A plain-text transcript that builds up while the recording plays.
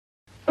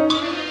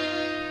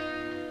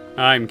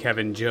I'm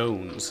Kevin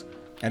Jones.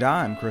 And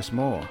I'm Chris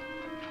Moore.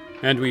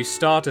 And we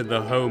started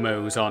the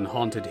Homos on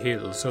Haunted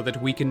Hill so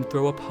that we can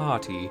throw a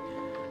party.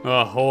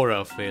 A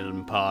horror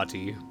film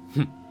party.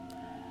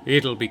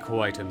 It'll be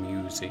quite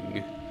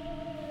amusing.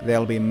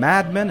 There'll be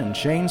madmen and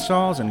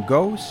chainsaws and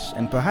ghosts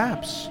and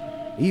perhaps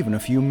even a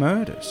few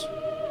murders.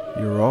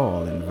 You're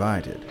all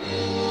invited.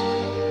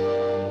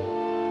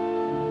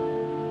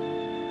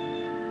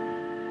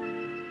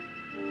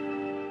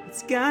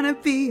 It's gonna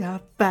be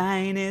our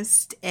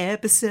finest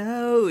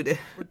episode.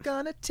 We're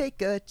gonna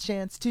take a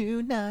chance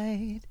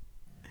tonight.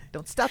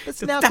 Don't stop us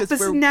Don't now, stop because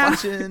us we're now.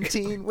 watching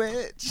Teen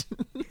Witch.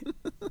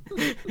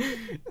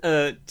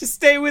 Just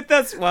stay with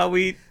us while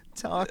we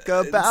Talk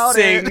about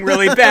sing it.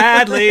 really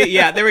badly.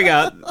 Yeah, there we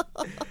go.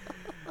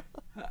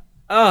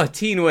 Oh,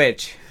 Teen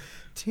Witch.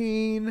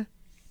 Teen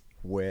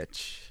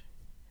Witch.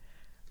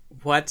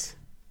 What?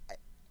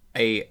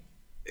 I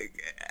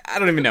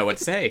don't even know what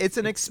to say. It's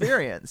an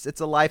experience.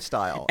 It's a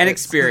lifestyle. An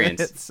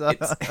experience.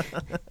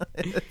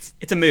 It's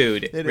It's a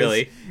mood, it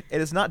really. It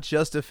is not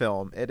just a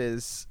film. It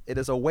is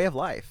a way of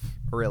life,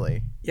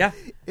 really. Yeah.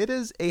 It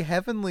is a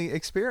heavenly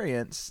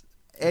experience.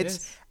 It It's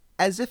is.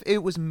 as if it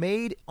was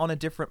made on a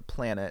different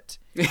planet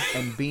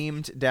and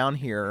beamed down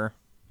here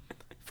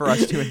for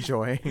us to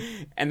enjoy.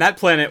 And that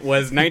planet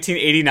was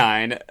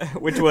 1989,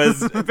 which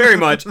was very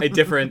much a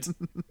different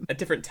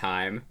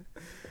time.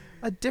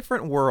 A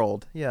different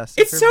world, yes.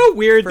 It's so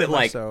weird very that, much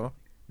like, so.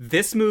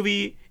 this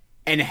movie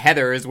and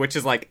Heathers, which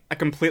is like a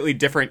completely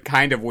different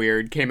kind of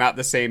weird, came out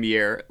the same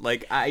year.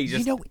 Like, I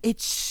just... You know,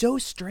 it's so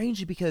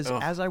strange because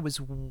as I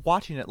was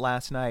watching it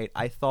last night,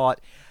 I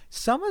thought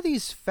some of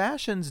these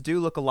fashions do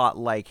look a lot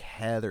like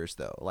Heathers,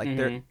 though. Like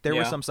there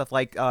was some stuff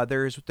like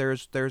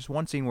there's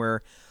one scene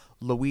where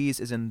Louise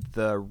is in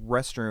the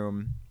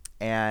restroom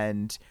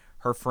and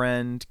her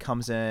friend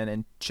comes in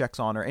and checks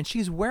on her, and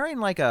she's wearing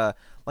like a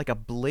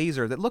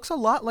blazer that looks a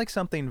lot like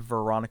something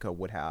Veronica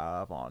would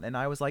have on. And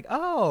I was like,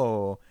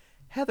 oh,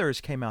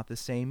 Heathers came out the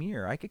same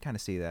year. I could kind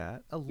of see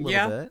that a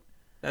little bit.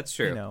 That's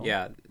true. You know.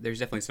 Yeah, there's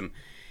definitely some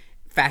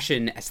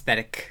fashion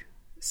aesthetic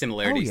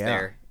similarities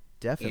there.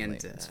 Definitely.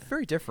 And, it's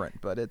very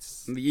different, but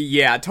it's...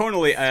 Yeah,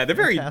 totally. They're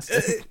very...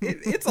 fantastic.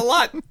 It's a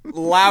lot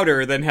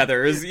louder than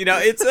Heathers. You know,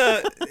 it's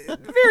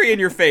very in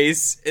your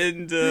face,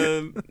 and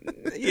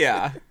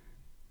yeah.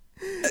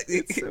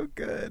 It's so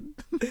good.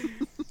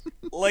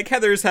 Like,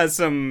 Heathers has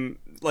some,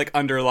 like,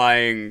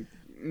 underlying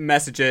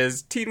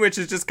messages. Teen Witch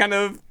is just kind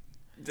of...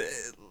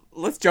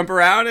 let's jump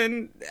around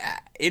and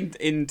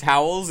in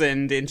towels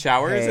and in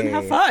showers and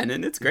have fun,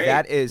 and it's great.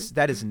 That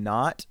is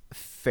not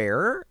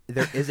fair.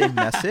 There is a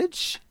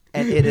message,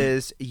 and it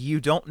is you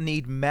don't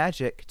need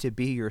magic to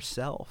be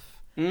yourself.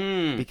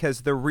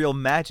 Because the real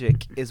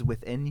magic is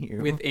within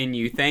you. Within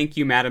you. Thank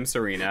you, Madam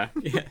Serena.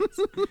 Yes.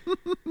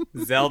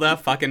 Zelda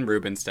fucking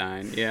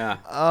Rubinstein. Yeah.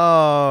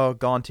 Oh,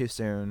 gone too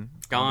soon.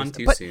 Gone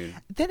too But soon.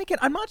 then again,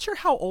 I'm not sure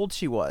how old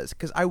she was,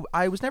 because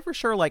I was never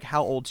sure like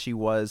how old she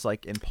was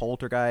like in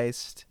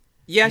Poltergeist.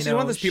 Yeah, You she's know,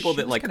 one of those people she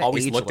that was like kinda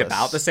always looked ageless.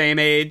 about the same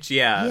age.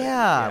 Yeah.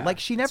 Yeah, like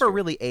she that's never true.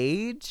 really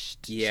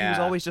aged. She was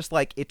Yeah. always just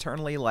like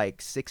eternally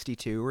like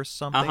 62 or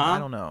something. Uh-huh. I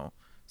don't know.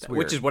 It's weird.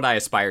 Which is what I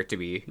aspire to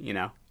be, you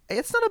know.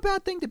 It's not a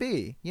bad thing to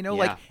be. You know, Yeah.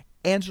 like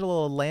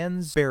Angela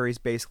Lansbury's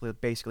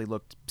basically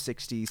looked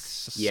 60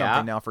 something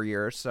Yeah. now for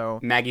years. So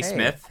Maggie hey,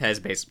 Smith has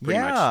pretty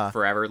Yeah. much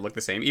forever looked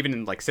the same. Even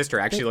in like Sister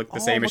Act, she they looked the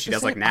all same as look she the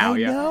does like same. now. I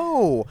Yeah.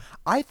 know.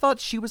 I thought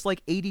she was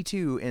like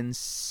 82 in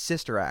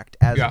Sister Act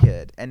as Yeah. a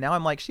kid, and now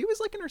I'm like, she was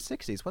like in her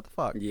 60s. What the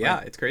fuck? Yeah,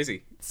 Like, it's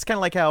crazy. it's kind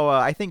of like how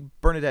I think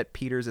Bernadette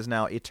Peters is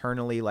now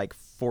eternally like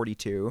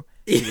 42.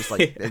 She's just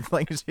like, it's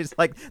like she's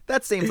like,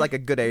 that seems like a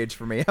good age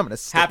for me. I'm gonna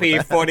stick Happy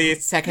with that.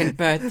 42nd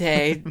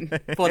birthday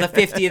for the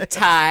 50th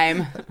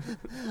time.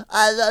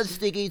 I love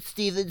Sticky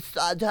Stevens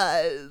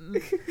Sondheim.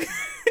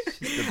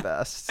 She's the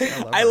best.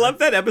 I her. love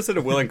that episode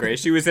of Will and Grace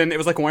she was in. It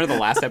was like one of the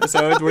last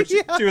episodes where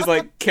she was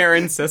like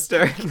Karen's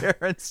sister.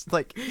 Karen's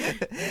like,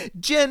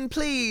 Jen,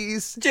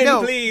 please. Jen,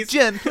 No, please.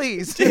 Jen,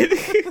 please.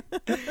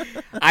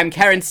 I'm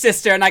Karen's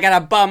sister and I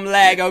got a bum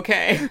leg,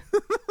 okay?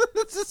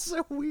 This is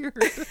so weird.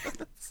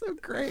 It's so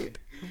great.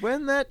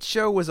 When that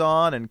show was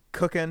on and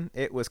cooking,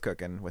 it was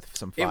cooking with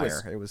some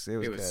fire. It was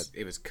good.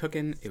 It was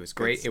cooking. It was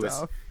great.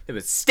 stuff. It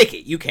was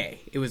sticky, UK.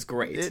 It was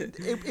great.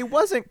 It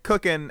wasn't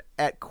cooking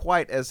at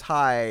quite as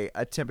high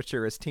a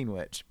temperature as Teen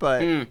Witch,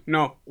 but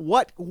No.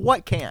 what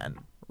can?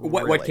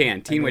 What really?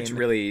 can Teen Witch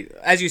really?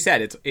 As you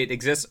said, it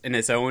exists in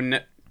its own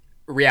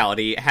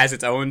reality. It has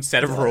its own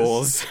set of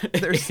rules.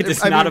 There's- It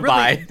does I mean, not really,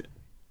 abide.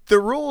 The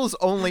rules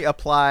only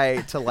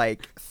apply to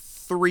like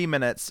 3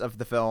 minutes of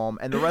the film,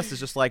 and the rest is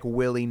just like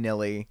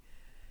willy-nilly.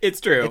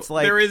 It's true. It's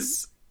like- there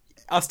is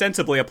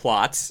ostensibly a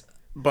plot,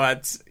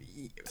 but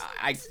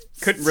I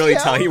couldn't really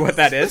tell you what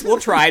that is. We'll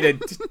try to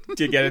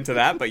get into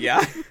that, but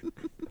yeah.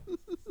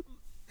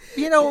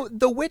 You know,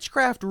 the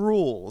witchcraft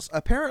rules,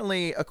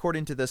 apparently,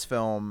 according to this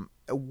film,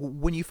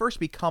 when you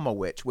first become a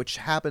witch, which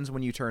happens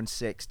when you turn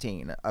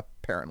 16,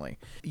 apparently,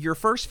 your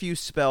first few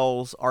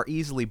spells are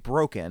easily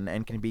broken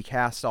and can be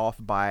cast off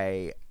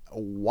by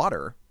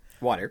water.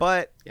 Water.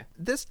 But Yeah.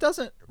 this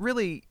doesn't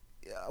really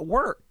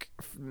work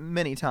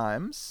many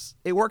times.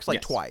 It works like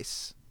Yes.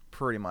 twice,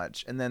 pretty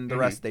much, and then the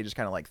rest they just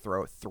kind of like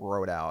throw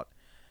it out,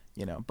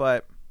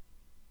 But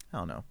I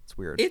don't know. It's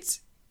weird.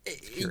 It's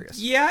curious.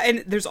 Yeah,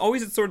 and there's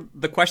always sort of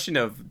the question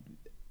of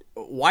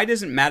why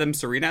doesn't Madame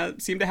Serena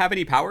seem to have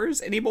any powers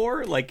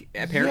anymore? Like,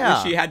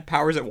 apparently she had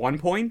powers at one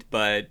point,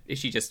 but is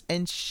she just...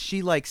 And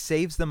she, like,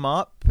 saves them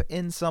up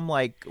in some,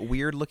 like,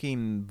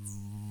 weird-looking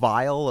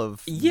vial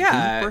of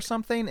goop or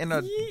something in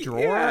a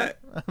drawer. Yeah.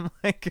 I'm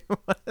like,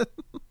 what?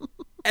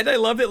 And I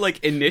love that,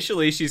 like,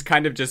 initially she's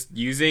kind of just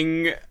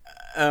using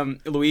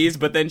Louise,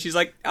 but then she's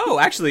like, oh,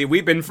 actually,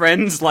 we've been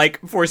friends, like,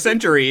 for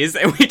centuries,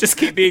 and we just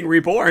keep being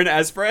reborn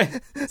as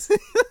friends.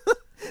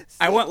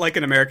 I want, like,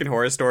 an American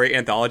Horror Story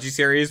anthology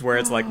series where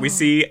it's like we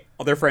see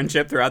their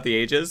friendship throughout the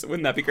ages.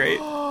 Wouldn't that be great?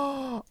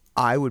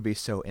 I would be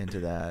so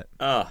into that.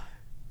 I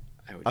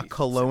would A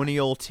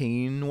colonial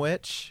teen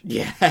witch?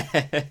 Yeah.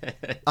 Wait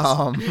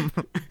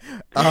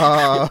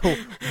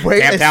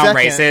Camp a Down second.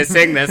 Racist,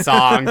 sing this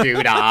song.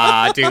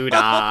 Doo-dah,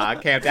 doo-dah.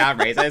 Camp Down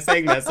Racist,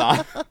 sing this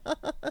song.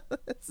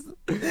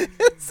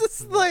 It's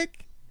just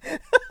like...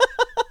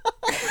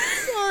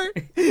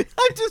 Sorry.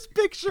 I'm just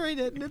picturing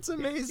it, and it's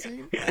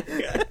amazing.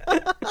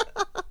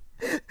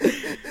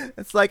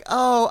 It's like,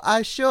 oh,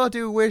 I sure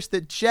do wish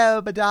that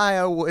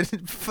Jebediah would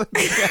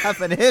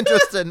have an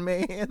interest in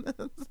me.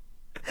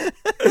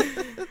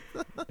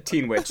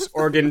 Teen Witch,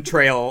 Oregon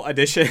Trail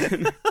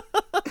edition.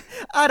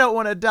 I don't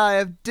want to die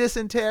of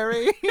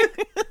dysentery.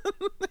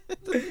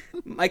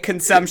 My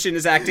consumption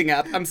is acting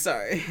up. I'm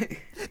sorry.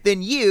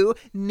 Then you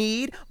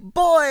need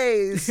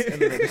boys.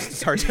 And then it just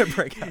starts to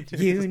break out.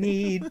 You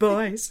need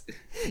boys.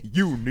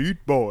 You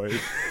need boys.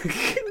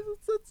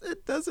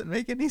 It doesn't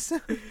make any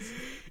sense.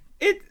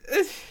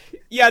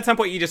 Yeah, at some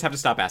point you just have to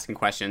stop asking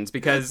questions,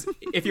 because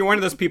if you're one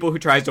of those people who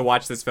tries to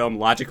watch this film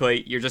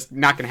logically, you're just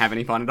not going to have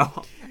any fun at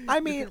all. I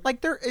mean,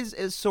 like, there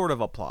is sort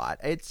of a plot.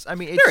 It's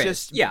There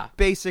just is.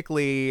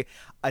 basically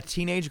a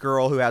teenage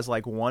girl who has,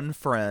 like, one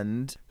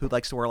friend who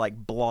likes to wear, like,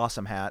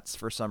 blossom hats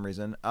for some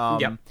reason.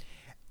 Yep.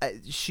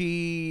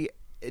 She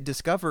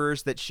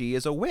discovers that she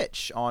is a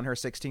witch on her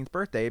 16th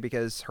birthday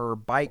because her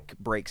bike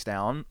breaks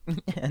down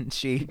and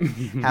she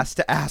has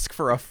to ask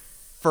for a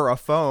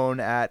phone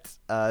at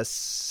a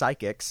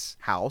psychic's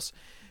house.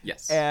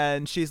 Yes.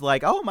 And she's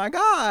like, oh my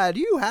God,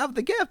 you have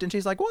the gift. And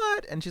she's like,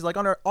 what? And she's like,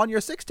 on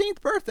your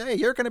 16th birthday,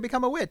 you're going to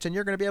become a witch and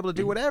you're going to be able to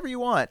do whatever you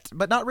want.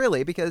 But not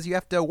really, because you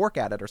have to work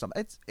at it or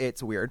something.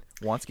 It's weird.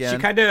 Once again,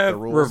 she kind of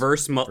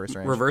reverse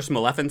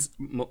maleficence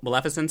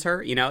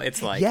her.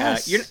 It's like,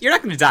 Yes. you're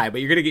not going to die,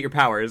 but you're going to get your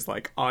powers,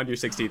 like, on your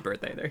 16th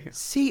birthday. There you go.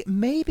 See,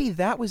 maybe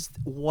that was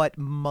what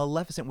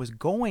Maleficent was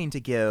going to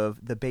give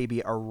the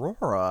baby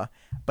Aurora,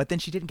 but then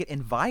she didn't get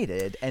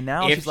invited. And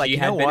now If she's like, she you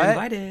had know been what?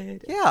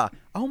 invited. Yeah.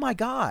 Oh my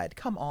God.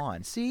 Come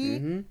on.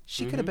 See?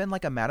 She could have been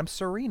like a Madame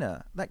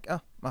Serena. Like,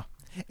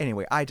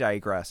 anyway, I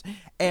digress.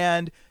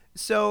 And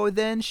so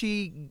then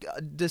she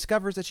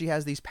discovers that she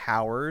has these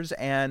powers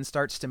and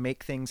starts to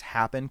make things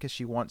happen because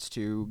she wants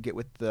to get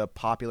with the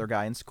popular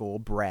guy in school,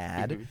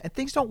 Brad. And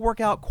things don't work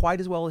out quite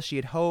as well as she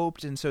had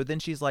hoped. And so then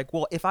she's like,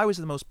 well, if I was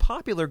the most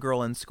popular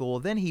girl in school,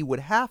 then he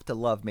would have to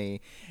love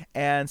me.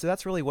 And so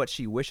that's really what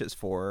she wishes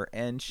for.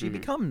 And she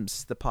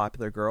becomes the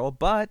popular girl,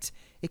 but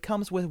it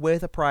comes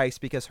with a price,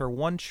 because her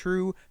one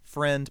true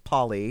friend,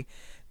 Polly,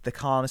 the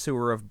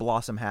connoisseur of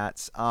blossom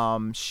hats,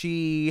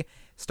 she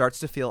starts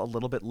to feel a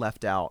little bit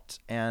left out.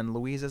 And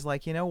Louise is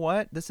like, you know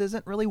what? This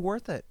isn't really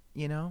worth it,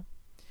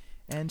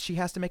 And she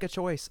has to make a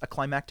choice, a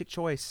climactic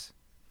choice.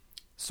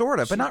 Sort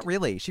of, but not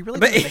really. She really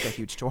doesn't make a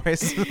huge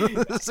choice. Yeah,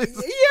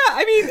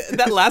 I mean,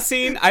 that last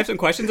scene, I have some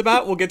questions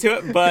about. We'll get to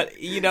it, but,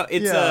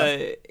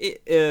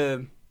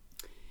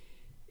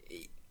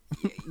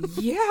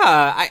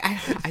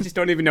 I just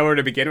don't even know where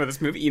to begin with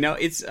this movie.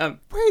 It's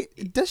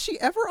Wait, does she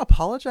ever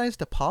apologize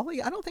to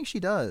Polly? I don't think she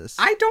does.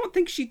 I don't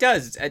think she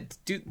does.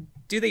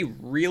 Do they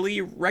really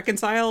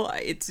reconcile?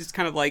 It's just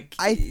kind of like,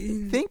 I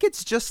think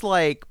it's just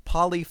like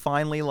Polly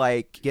finally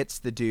like gets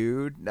the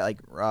dude, like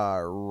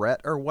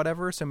Rhett or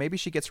whatever. So maybe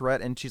she gets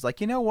Rhett and she's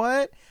like, you know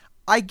what?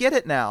 I get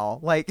it now.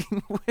 Like,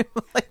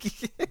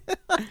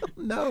 I don't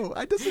know.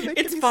 It doesn't make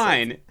it's any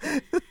fine.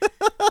 sense.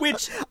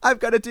 Which I've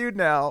got a dude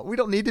now. We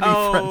don't need to be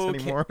friends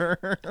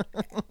anymore.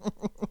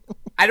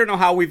 I don't know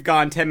how we've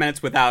gone 10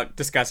 minutes without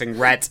discussing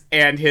Rhett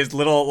and his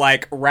little,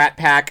 like, rat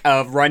pack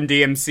of Run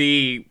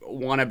DMC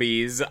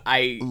wannabes.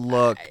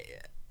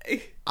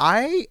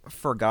 I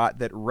forgot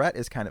that Rhett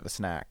is kind of a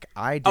snack.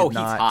 I did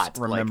not hot.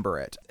 remember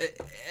it.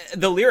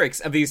 The lyrics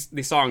of these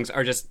songs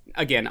are just,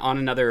 again, on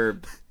another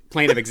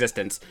plane of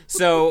existence.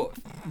 So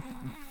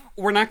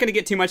we're not going to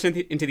get too much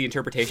into the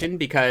interpretation,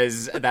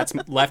 because that's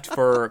left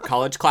for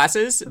college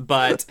classes,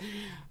 but...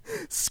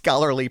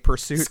 Scholarly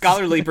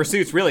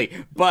pursuits,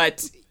 really.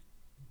 But...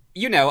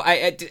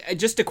 I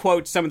just to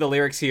quote some of the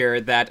lyrics here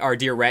that our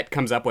dear Rhett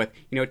comes up with,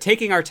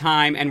 taking our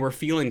time and we're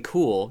feeling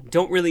cool.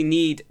 Don't really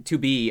need to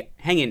be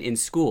hanging in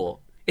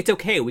school. It's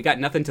okay, we got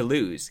nothing to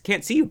lose.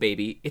 Can't see you,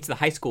 baby. It's the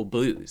high school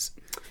blues.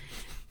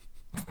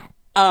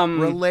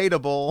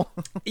 Relatable.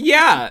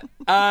 Yeah.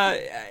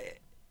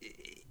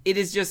 it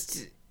is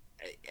just,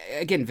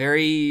 again,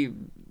 very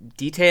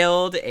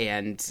detailed,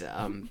 and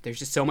there's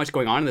just so much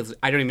going on in this.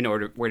 I don't even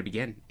know where to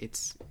begin.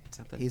 It's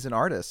something. He's an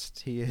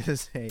artist. He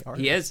is a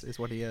artist. Is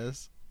what he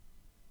is.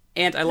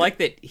 And I like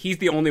that he's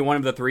the only one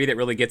of the three that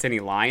really gets any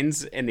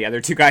lines, and the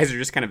other two guys are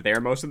just kind of there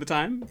most of the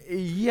time.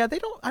 Yeah,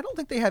 I don't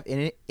think they have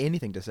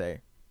anything to say.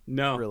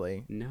 No.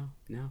 Really. No.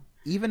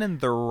 Even in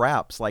the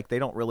raps, like, they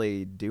don't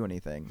really do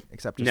anything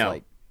except just,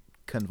 like,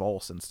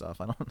 convulse and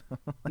stuff. I don't know.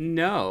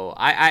 No.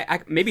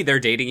 I maybe they're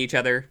dating each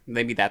other.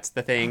 Maybe that's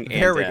the thing.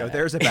 There we go.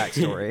 There's a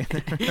backstory.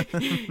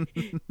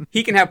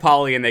 He can have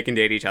Polly and they can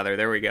date each other.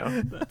 There we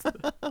go.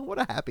 What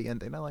a happy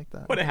ending. I like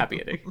that. What a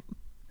happy ending.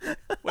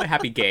 What a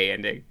happy gay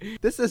ending.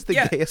 This is the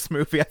gayest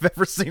movie I've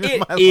ever seen in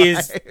my life. It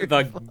is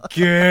the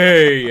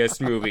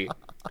gayest movie.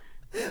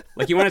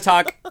 Like, you want to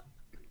talk,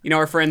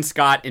 our friends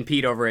Scott and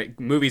Pete over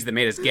at Movies That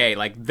Made Us Gay,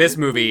 like, this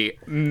movie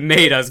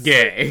made us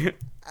gay.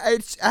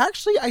 It's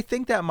actually, I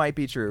think that might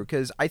be true,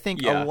 because I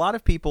think a lot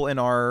of people in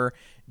our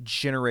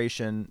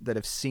generation that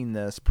have seen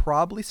this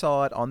probably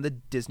saw it on the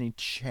Disney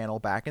Channel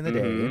back in the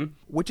day,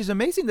 which is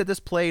amazing that this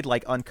played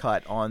like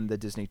uncut on the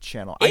Disney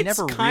Channel. I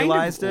never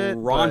realized it.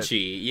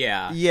 Raunchy,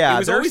 yeah.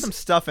 Yeah, there was some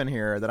stuff in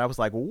here that I was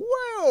like,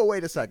 whoa,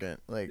 wait a second.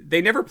 Like,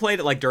 they never played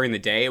it like during the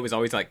day. It was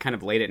always like kind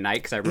of late at night,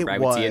 because I remember I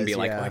would see it and be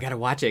like, oh, I gotta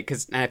watch it,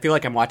 because I feel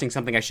like I'm watching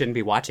something I shouldn't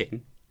be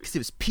watching. Because it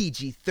was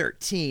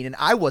PG-13 and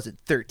I wasn't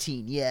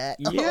 13 yet.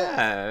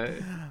 Yeah.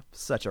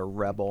 Such a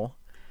rebel.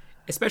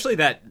 Especially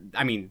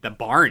the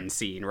barn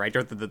scene, right?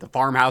 Or the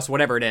farmhouse,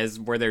 whatever it is,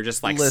 where they're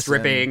just like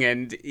stripping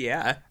and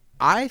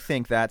I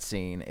think that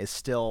scene is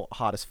still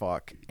hot as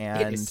fuck.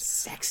 And it is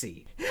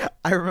sexy.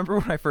 I remember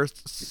when I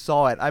first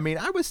saw it, I mean,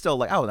 I was still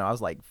like, I don't know, I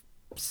was like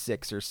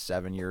 6 or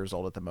 7 years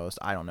old at the most.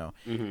 I don't know.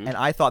 Mm-hmm. And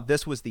I thought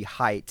this was the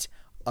height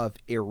of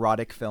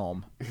erotic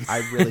film.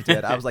 I really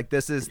did. I was like,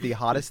 this is the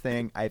hottest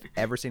thing I've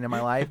ever seen in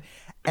my life.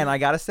 And I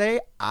gotta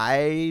say,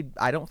 I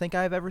don't think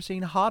I've ever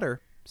seen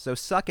hotter. So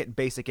suck it,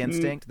 Basic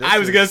Instinct. I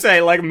was going to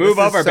say, like, move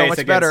over, so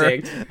Basic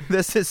Instinct.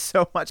 This is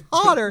so much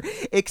hotter,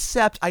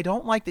 except I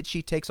don't like that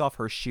she takes off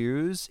her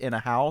shoes in a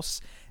house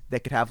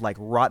that could have, like,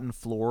 rotten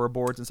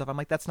floorboards and stuff. I'm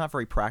like, that's not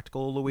very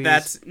practical, Louise.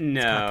 It's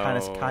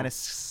kind of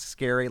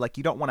scary. Like,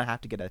 you don't want to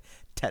have to get a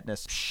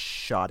tetanus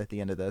shot at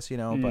the end of this, But,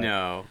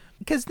 no.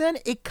 Because then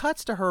it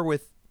cuts to her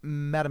with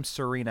Madame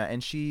Serena,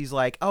 and she's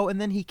like, oh, and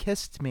then he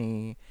kissed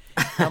me.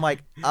 And I'm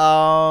like,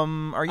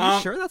 are you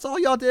sure that's all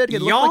y'all did?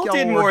 Y'all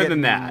did more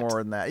than that.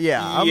 More than that.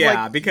 Yeah. I'm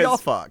like, because y'all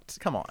fucked.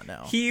 Come on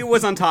now. He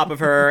was on top of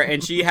her,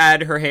 and she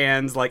had her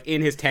hands like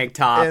in his tank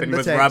top and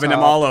was rubbing him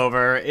all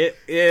over. It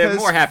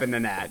more happened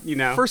than that,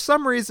 For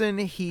some reason,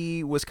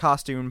 he was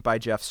costumed by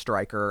Jeff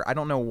Stryker. I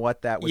don't know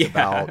what that was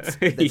about.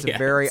 It's a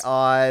very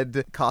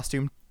odd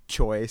costume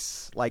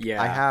choice. Like,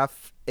 I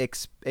have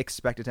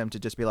expected him to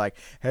just be like,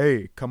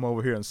 hey, come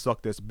over here and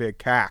suck this big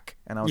cack.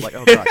 And I was like,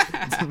 oh god,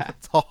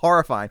 it's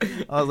horrifying.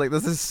 I was like,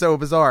 this is so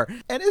bizarre.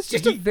 And it's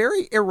just a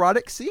very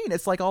erotic scene.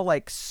 It's like all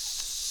like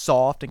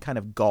soft and kind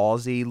of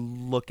gauzy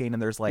looking,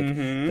 and there's like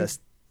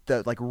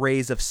the like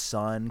rays of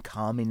sun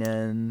coming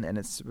in, and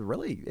it's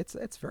really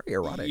it's very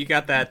erotic. You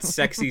got that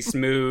sexy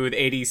smooth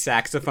 80s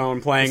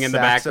saxophone playing in the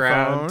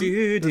background.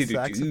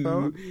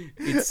 Saxophone.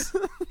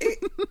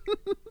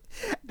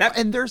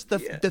 And there's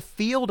the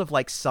field of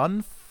like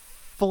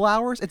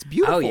sunflowers. It's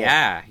beautiful. Oh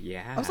yeah.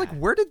 I was like,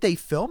 where did they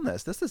film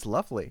this? This is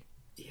lovely.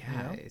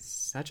 Yeah, It's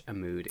such a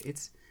mood.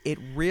 It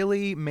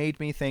really made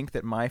me think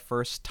that my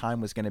first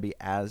time was going to be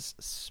as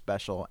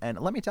special, and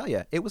let me tell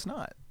you, it was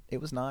not. It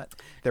was not.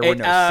 There were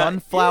no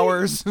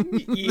sunflowers.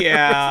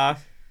 Yeah,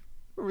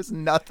 there was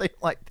nothing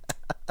like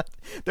that.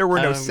 There were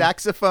no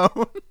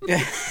saxophone.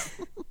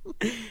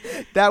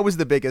 That was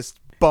the biggest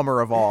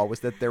bummer of all, was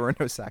that there were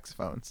no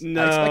saxophones.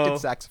 No. I expected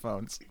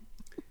saxophones.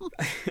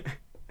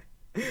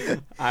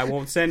 I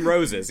won't send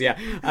roses. Yeah.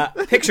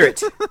 Picture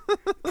it.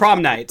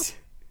 Prom night.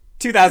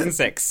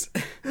 2006.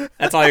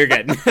 That's all you're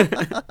getting.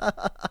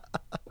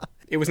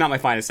 It was not my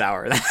finest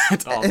hour.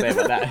 That's all I'll say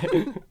about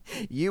that.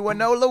 You were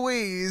no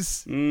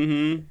Louise.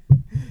 Mm-hmm.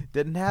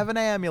 Didn't have an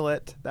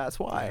amulet. That's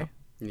why.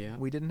 Yeah.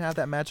 We didn't have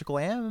that magical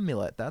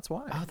amulet. That's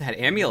why. Oh, that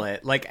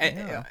amulet. Like,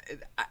 I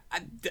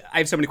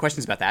have so many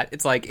questions about that.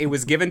 It's like, it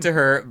was given to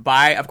her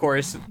by, of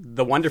course,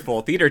 the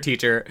wonderful theater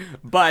teacher,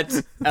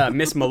 but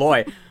Miss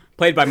Malloy,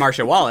 played by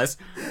Marcia Wallace.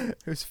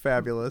 Who's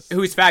fabulous.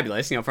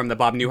 From the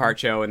Bob Newhart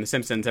Show and The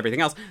Simpsons, everything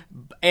else.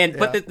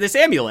 But this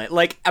amulet,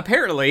 like,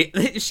 apparently,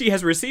 she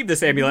has received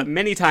this amulet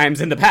many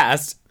times in the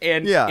past,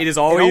 and it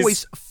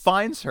always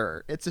finds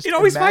her. It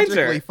always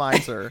magically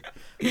finds her.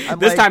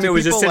 This time it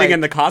was just sitting in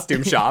the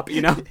costume shop,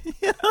 Yeah.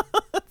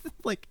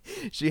 Like,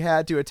 she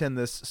had to attend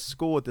this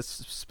school at this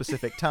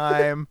specific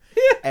time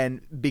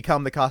and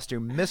become the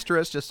costume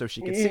mistress just so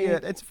she could see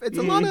it. It's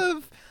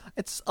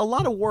a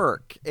lot of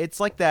work. It's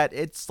like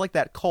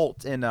that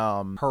cult in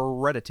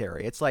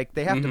Hereditary. It's like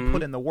they have to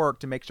put in the work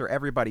to make sure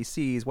everybody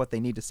sees what they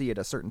need to see at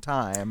a certain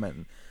time,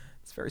 and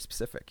It's very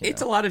specific.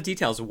 It's a lot of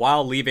details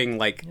while leaving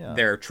like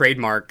their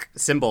trademark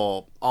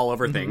symbol all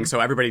over things, so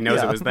everybody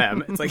knows it was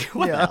them. It's like,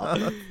 what the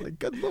hell? Like,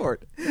 good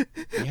lord.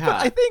 Yeah. But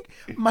I think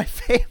my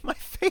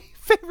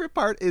favorite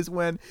part is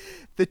when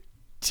the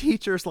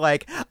teacher's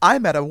like, I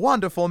met a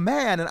wonderful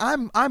man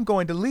and I'm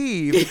going to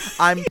leave.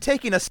 I'm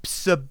taking a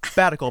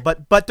sabbatical,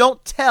 but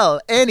don't tell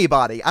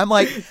anybody. I'm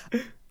like,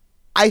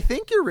 I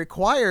think you're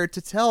required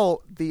to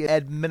tell the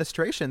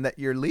administration that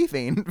you're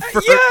leaving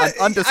for an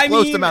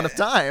undisclosed amount of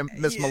time,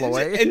 Miss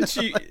Malloy. And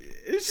she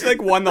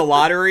like won the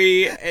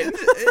lottery, and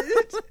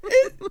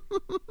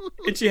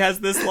she has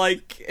this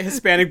like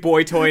Hispanic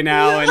boy toy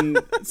now, and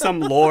some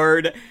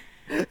lord.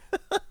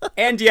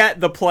 And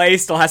yet the play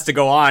still has to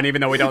go on, even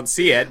though we don't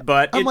see it.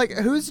 But I'm like,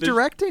 who's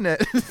directing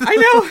it? I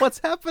know what's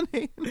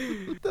happening.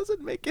 It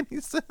doesn't make any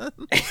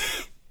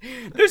sense.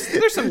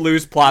 There's some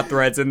loose plot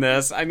threads in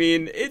this. I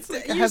mean, it's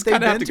like, you have just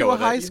kind they of have been to go to a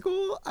with high it.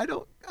 school? I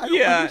don't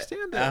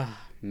understand it.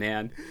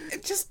 Man,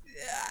 it just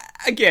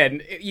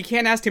again, you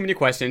can't ask too many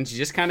questions. You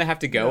just kind of have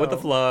to go with the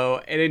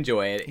flow and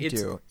enjoy it.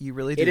 You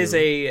really do. It is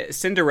a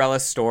Cinderella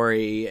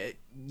story.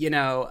 You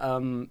know,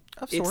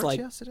 of sorts, it's like,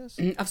 yes, it is.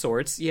 Of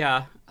sorts,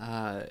 yeah.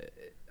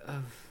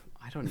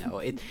 I don't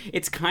know.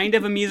 It's kind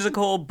of a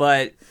musical,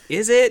 but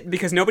is it?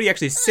 Because nobody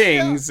actually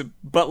sings. Yeah.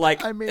 But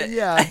like, I mean,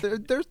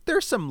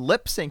 there's some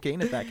lip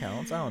syncing if that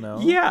counts. I don't know.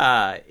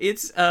 Yeah,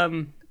 it's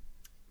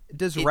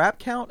Does rap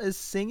count as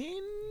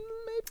singing?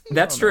 Maybe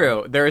that's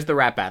true. There is the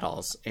rap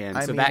battles, and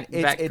I mean,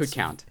 that could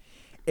count.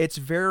 It's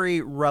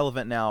very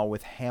relevant now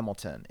with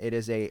Hamilton. It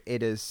is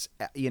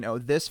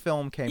this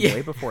film came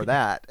way before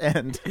that,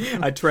 and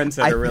a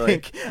trendsetter,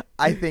 really.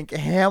 I think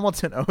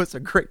Hamilton owes a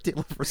great deal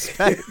of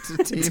respect to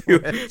Teen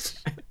Witch.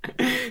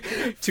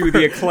 To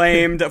the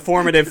acclaimed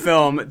formative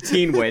film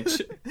Teen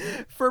Witch.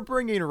 For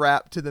bringing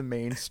rap to the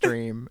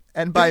mainstream.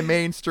 And by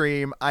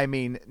mainstream, I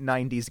mean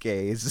 90s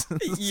gays.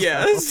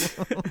 Yes.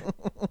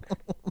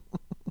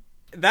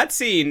 That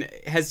scene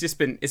has just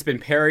been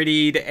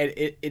parodied, and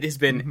it has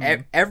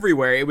been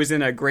everywhere. It was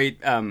in a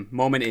great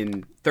moment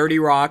in 30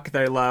 Rock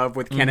that I love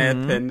with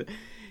Kenneth, and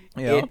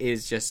it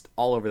is just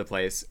all over the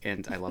place,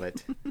 and I love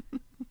it.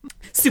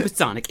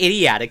 Supersonic,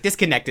 idiotic,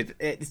 disconnected.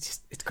 It's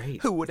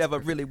great. Who would ever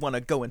really want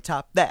to go and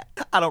top that?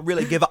 I don't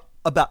really give up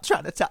about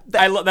trying to top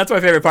that. That's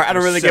my favorite part. I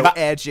don't really give up.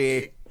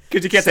 Edgy.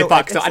 Because you can't say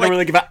fuck, so I don't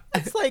really give up.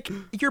 It's like,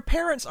 your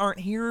parents aren't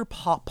here,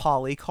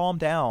 Polly. Calm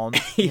down.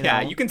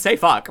 You can say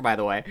fuck, by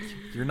the way.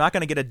 You're not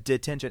going to get a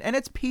detention. And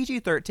it's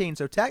PG-13,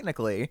 so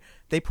technically,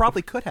 they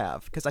probably could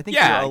have. Because I think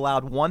you're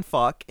allowed one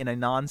fuck in a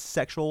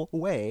non-sexual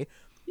way.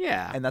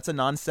 Yeah. And that's a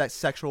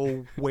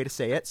non-sexual way to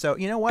say it. So,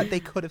 you know what? They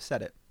could have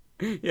said it.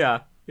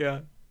 Yeah.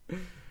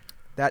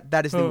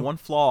 That is the one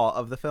flaw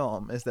of the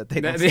film, is that they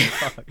don't say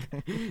fuck.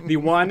 The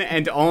one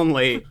and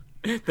only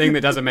thing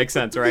that doesn't make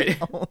sense, right?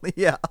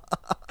 Yeah.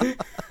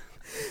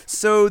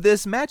 So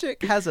this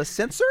magic has a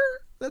sensor?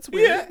 That's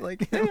weird.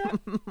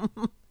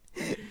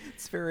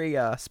 It's very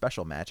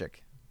special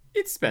magic.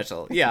 It's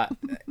special, yeah.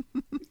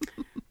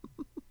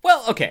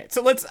 Well, okay,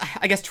 so let's,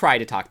 I guess, try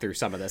to talk through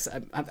some of this.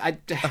 I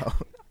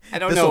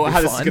don't know how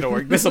this is going to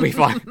work. This will be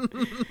fun.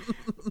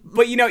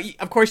 But,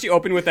 of course, you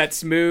open with that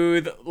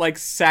smooth, like,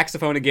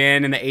 saxophone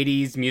again in the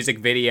 80s music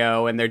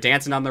video, and they're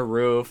dancing on the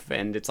roof,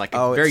 and it's like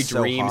a very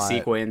dream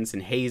sequence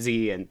and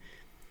hazy, and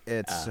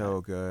it's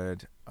so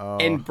good. Oh.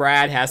 And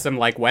Brad has some,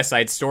 like, West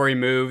Side Story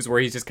moves where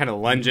he's just kind of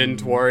lunging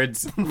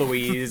towards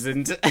Louise,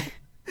 and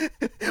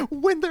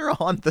when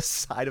they're on the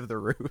side of the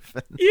roof,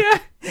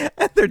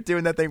 and they're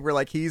doing that thing where,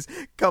 like, he's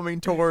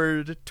coming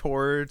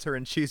towards her,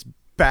 and she's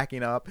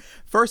backing up.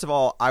 First of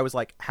all, I was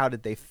like, how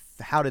did they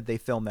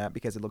film that,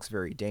 because it looks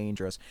very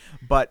dangerous.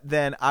 But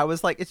then I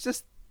was like, it's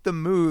just the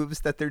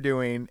moves that they're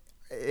doing.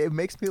 It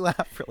makes me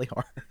laugh really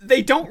hard.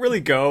 They don't really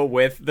go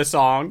with the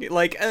song.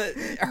 Like,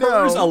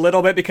 hers a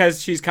little bit,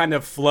 because she's kind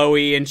of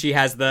flowy and she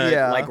has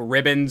the like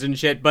ribbons and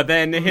shit. But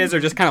then his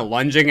are just kind of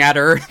lunging at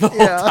her the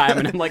whole time.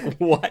 And I'm like,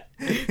 what?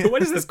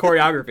 What is this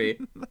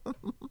choreography?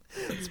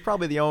 It's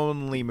probably the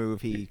only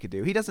move he could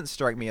do. He doesn't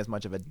strike me as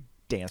much of a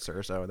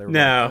dancer, so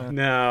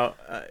no.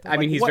 I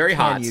mean, he's very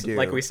hot,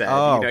 like we said.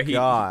 Oh,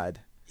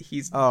 God.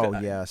 He's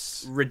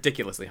yes,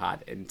 ridiculously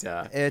hot, and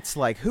it's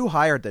like, who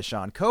hired the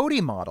Sean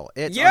Cody model?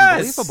 It's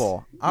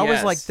unbelievable. I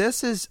was like,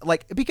 this is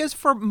like, because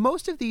for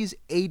most of these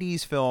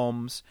 80s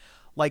films,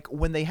 like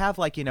when they have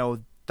like,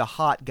 the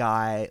hot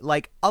guy,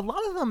 like a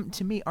lot of them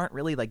to me aren't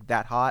really like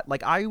that hot.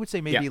 Like I would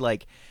say maybe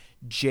like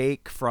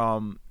Jake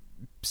from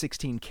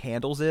 16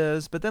 Candles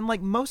is, but then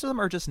like most of them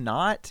are just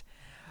not.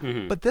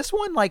 Mm-hmm. But this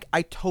one, like,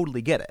 I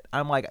totally get it.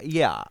 I'm like,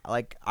 yeah,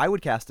 like I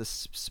would cast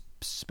this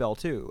spell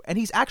too. And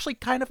he's actually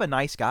kind of a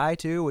nice guy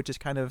too, which is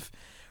kind of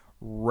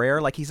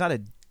rare. Like, he's not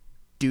a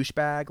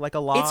douchebag like a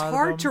lot. It's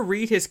hard to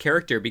read his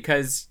character,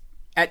 because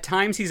at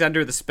times he's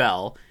under the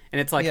spell, And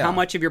it's like, how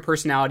much of your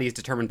personality is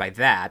determined by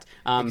that?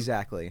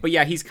 Exactly. But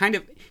yeah, he kind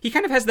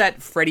of has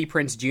that Freddie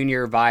Prinze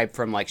Jr. vibe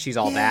from like She's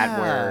All That,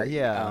 where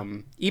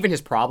even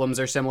his problems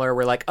are similar.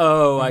 We're like,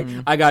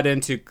 I got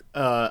into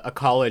a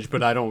college,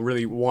 but I don't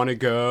really want to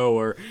go,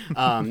 or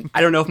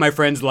I don't know if my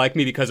friends like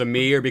me because of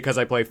me or because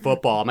I play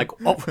football. I'm like,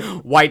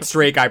 white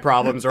straight guy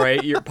problems,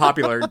 right? You're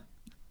popular.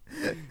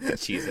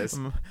 Jesus.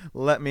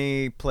 Let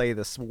me play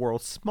the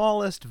world's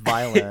smallest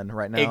violin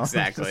right now.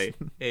 Exactly.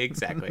 It's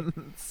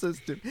so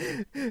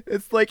stupid.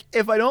 It's like,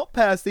 if I don't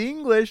pass the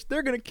English,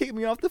 they're going to kick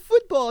me off the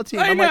football team.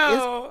 I'm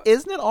know. like,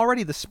 isn't it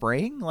already the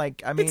spring?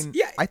 Like, I mean,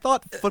 I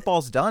thought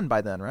football's done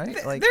by then,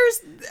 right? Like,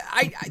 there's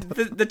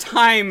the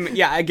time.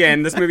 Yeah,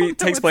 again, this movie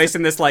takes place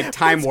in this like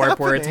time warp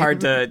where it's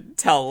hard to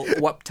tell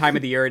what time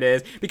of the year it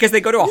is, because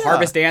they go to a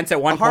harvest dance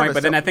at one point,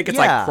 but then I think it's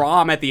like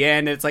prom at the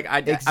end. And it's like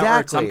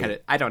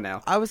I don't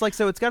know. I was like,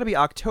 so it's got to be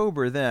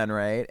October then,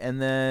 right?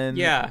 And then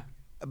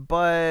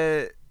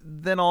but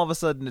then all of a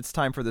sudden it's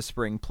time for the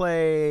spring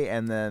play,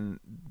 and then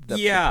the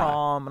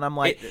prom, and I'm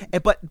like,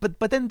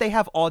 but then they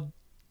have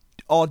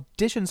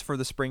auditions for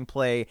the spring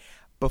play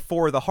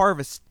before the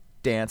harvest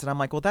dance, and I'm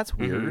like, well, that's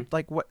weird.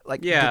 Like, what?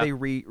 Like, do they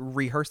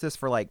rehearse this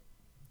for like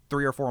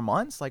 3 or 4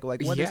 months? Like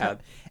what is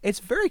that? It's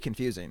very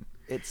confusing.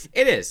 It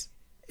is.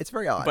 It's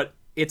very odd, but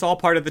it's all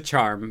part of the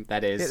charm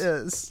that is. It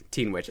is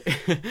Teen Witch.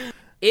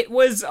 It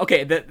was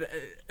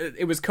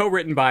it was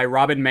co-written by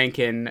Robin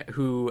Menken,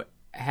 who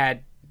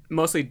had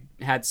mostly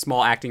had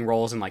small acting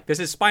roles in like This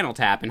Is Spinal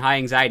Tap and High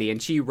Anxiety,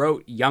 and she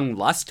wrote Young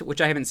Lust,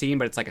 which I haven't seen,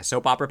 but it's like a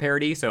soap opera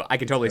parody, so I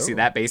can totally see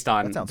that based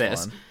on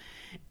this. Fun.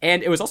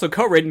 And it was also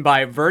co-written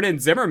by Vernon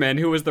Zimmerman,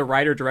 who was the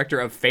writer-director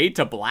of Fade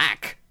to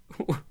Black,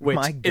 which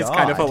is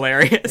kind of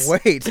hilarious.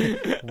 Wait,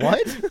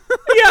 what?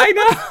 Yeah, I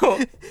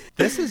know.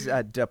 This is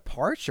a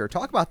departure.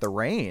 Talk about the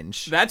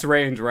range. That's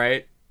range,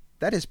 right?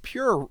 That is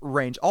pure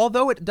range.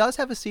 Although it does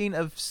have a scene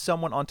of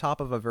someone on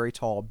top of a very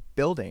tall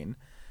building.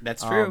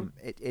 That's true.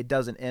 It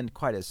doesn't end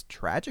quite as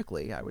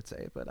tragically, I would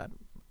say, but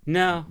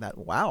no.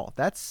 Whoa.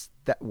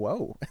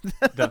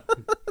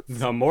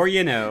 The more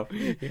you know.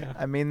 Yeah.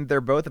 I mean, they're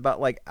both about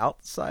like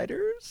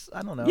outsiders.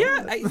 I don't know.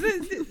 Yeah,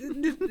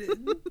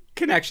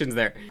 connections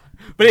there.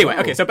 But anyway,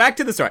 okay, so back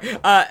to the story.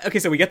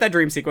 So we get that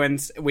dream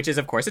sequence, which is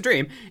of course a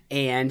dream,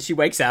 and she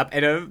wakes up,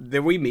 and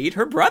then we meet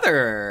her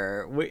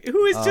brother,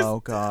 who is just, oh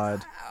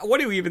god,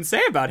 what do we even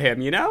say about him?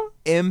 You know,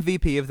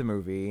 MVP of the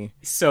movie.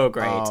 So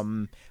great.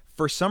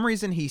 For some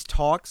reason, he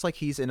talks like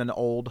he's in an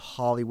old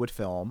Hollywood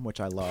film,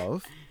 which I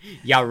love.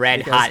 Ya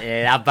red hot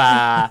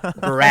lover,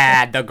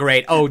 Brad the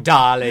Great. Oh,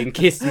 darling,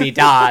 kiss me,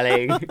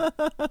 darling.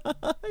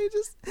 He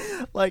just,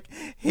 like,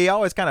 he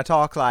always kind of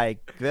talks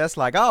like this,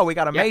 like, oh, we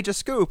got a major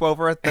scoop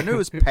over at the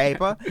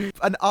newspaper.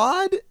 An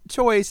odd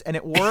choice, and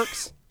it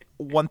works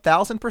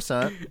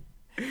 1,000%.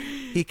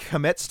 He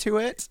commits to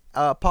it.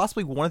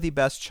 Possibly one of the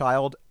best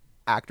child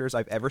actors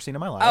I've ever seen in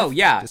my life. Oh,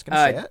 yeah. Just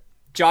gonna say it.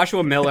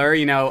 Joshua Miller,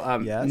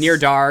 yes. Near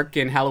Dark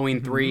and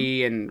Halloween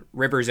 3 and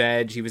River's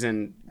Edge. He was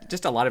in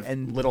just a lot of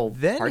little parts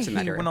in that area.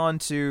 Then he went on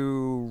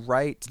to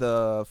write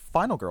The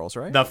Final Girls,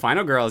 right? The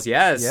Final Girls,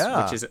 yes.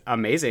 Yeah. Which is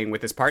amazing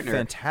with his partner.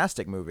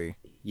 Fantastic movie.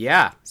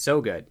 Yeah,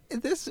 so good.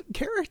 This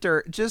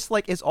character just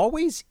like is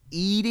always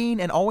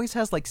eating and always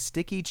has like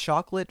sticky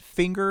chocolate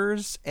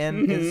fingers,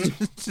 and is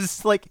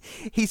just like,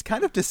 he's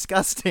kind of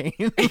disgusting.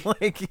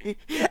 Like,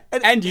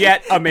 and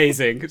yet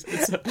amazing.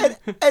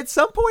 At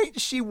some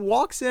point she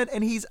walks in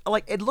and he's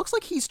like, it looks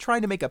like he's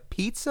trying to make a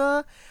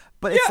pizza,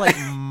 but it's like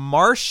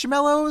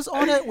marshmallows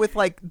on it with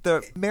like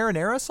the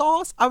marinara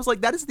sauce. I was like,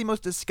 that is the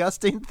most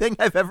disgusting thing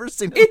I've ever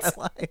seen in my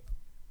life.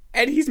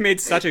 And he's made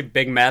such a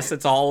big mess.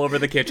 It's all over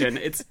the kitchen.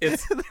 It's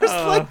There's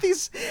like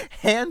these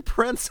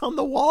handprints on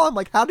the wall. I'm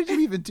like, how did you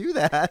even do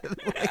that?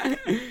 Like,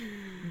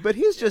 but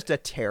he's just a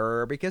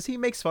terror because he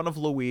makes fun of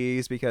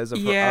Louise because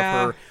of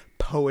her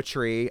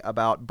poetry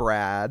about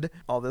Brad.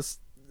 All this.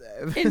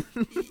 And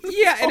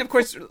of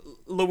course,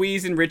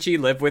 Louise and Richie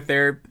live with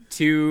their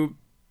two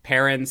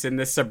parents in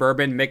this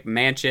suburban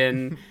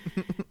McMansion.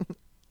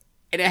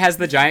 And it has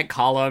the giant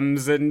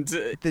columns, and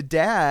the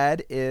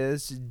dad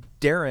is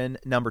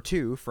Darren number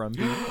 2 from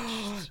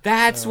Bewitched.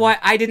 That's why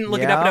I didn't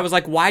look it up, and I was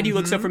like, why do you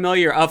look so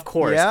familiar? Of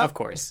course.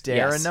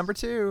 Darren number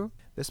 2.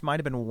 This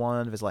might have been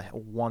one of his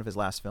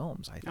last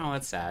films, I think. Oh,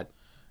 that's sad.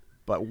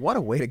 But what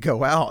a way to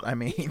go out. I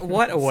mean,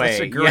 what a way.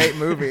 Such a great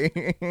movie.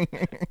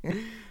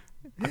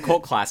 A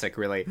cult classic,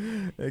 really.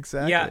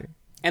 Exactly. Yeah.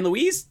 And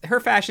Louise, her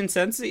fashion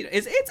sense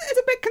it's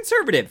a bit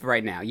conservative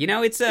right now. You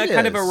know, it's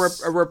kind of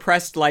a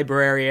repressed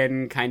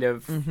librarian kind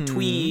of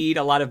tweed,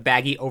 a lot of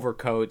baggy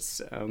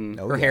overcoats.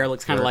 Her hair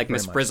looks kind of like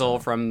Miss Frizzle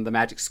from the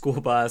Magic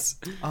School Bus.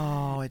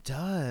 Oh, it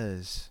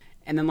does.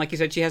 And then, like you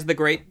said, she has the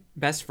great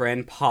best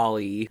friend,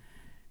 Polly.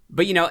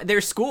 But, you know,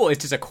 their school is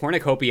just a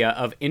cornucopia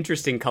of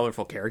interesting,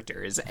 colorful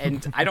characters.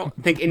 And I don't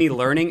think any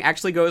learning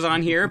actually goes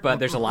on here, but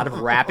there's a lot of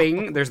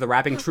rapping. There's the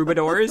rapping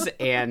troubadours,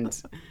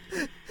 and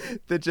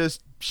that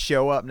just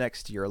show up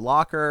next to your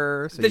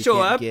locker so you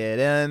can't get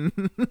in.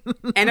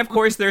 And, of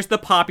course, there's the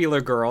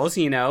popular girls,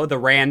 you know, the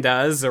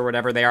Randas or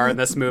whatever they are in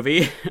this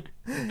movie.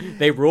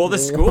 They rule the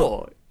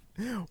school.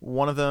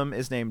 One of them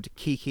is named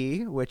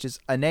Kiki, which is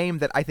a name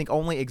that I think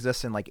only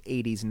exists in like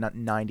 80s,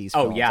 90s films.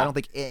 Oh, yeah. I don't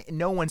think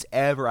no one's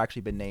ever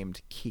actually been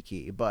named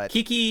Kiki, but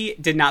Kiki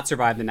did not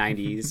survive the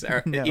 90s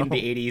or No. in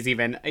the 80s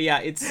even. Yeah,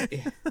 it's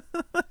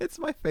it's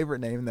my favorite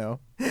name though.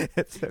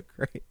 It's so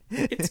great.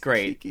 It's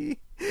great. Kiki.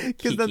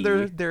 Because then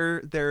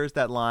there's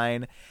that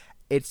line.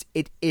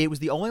 It was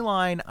the only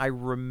line I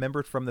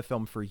remembered from the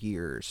film for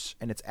years,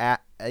 and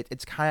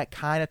it's kind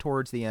of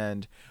towards the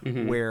end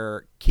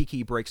where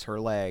Kiki breaks her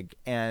leg,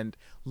 and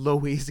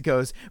Louise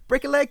goes,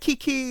 "Break a leg,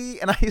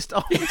 Kiki," and I used to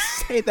always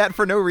say that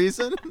for no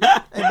reason,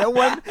 and no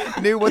one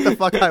knew what the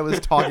fuck I was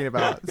talking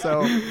about.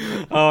 So,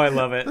 I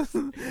love it.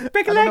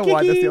 Break a leg, I don't know Kiki.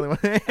 why that's the only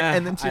one,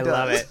 and then she I does.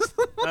 love it.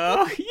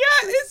 Oh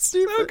yeah, it's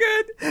so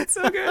good. It's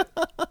so good.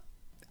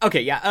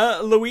 Okay,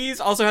 yeah. Louise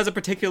also has a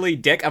particularly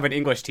dick of an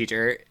English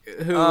teacher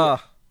who.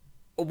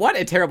 What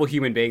a terrible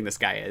human being this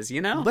guy is,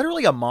 you know?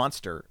 Literally a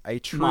monster. A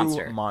true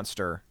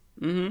monster.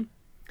 Mm-hmm.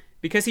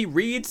 Because he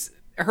reads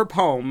her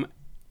poem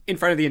in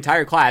front of the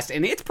entire class,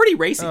 and it's pretty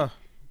racy.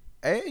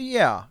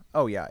 Yeah.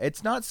 Oh, yeah.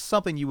 It's not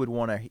something you would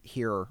want to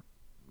hear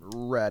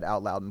read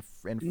out loud in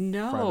front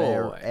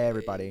of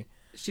everybody.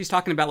 She's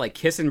talking about, like,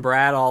 kissing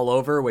Brad all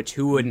over, which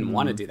who wouldn't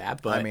want to do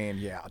that? But I mean,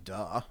 yeah,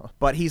 duh.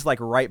 But he's, like,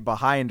 right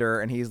behind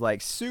her, and he's, like,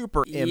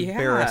 super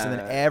embarrassed, and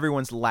then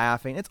everyone's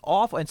laughing. It's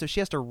awful, and so she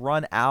has to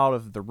run out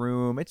of the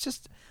room. It's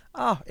just,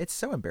 it's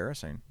so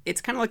embarrassing.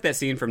 It's kind of like that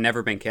scene from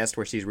Never Been Kissed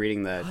where she's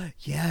reading the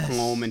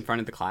poem in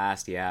front of the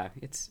class. Yeah,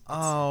 it's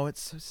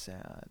so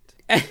sad.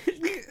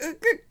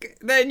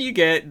 Then you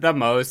get the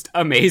most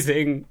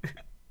amazing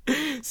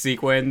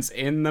sequence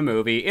in the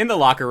movie, in the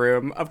locker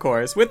room, of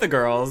course, with the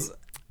girls.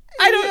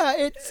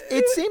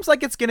 It seems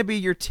like it's gonna be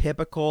your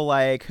typical,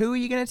 like, who are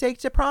you gonna take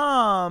to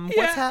prom?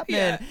 What's happening?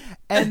 Yeah.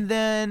 And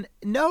then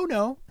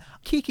no,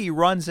 Kiki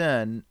runs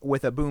in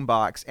with a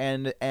boombox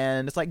and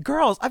it's like,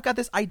 girls, I've got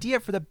this idea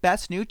for the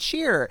best new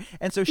cheer.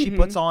 And so she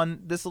puts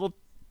on this little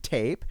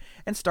tape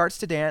and starts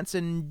to dance,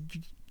 and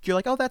you're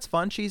like, oh, that's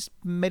fun. She's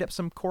made up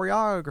some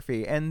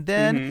choreography, and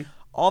then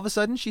all of a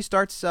sudden she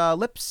starts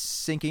lip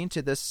syncing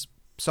to this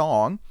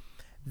song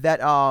that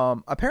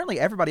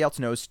apparently everybody else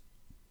knows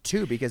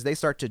too, because they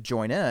start to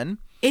join in.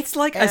 It's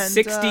like a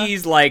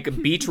 60s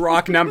like beach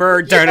rock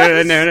number.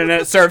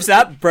 Surf's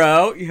up,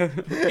 bro.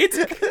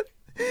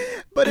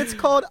 But it's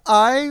called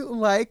I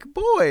Like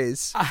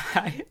Boys.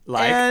 I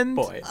Like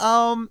Boys.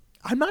 I'm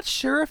not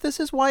sure if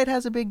this is why it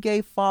has a big gay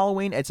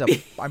following.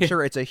 I'm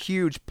sure it's a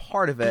huge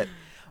part of it.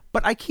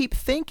 But I keep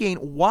thinking,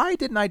 why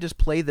didn't I just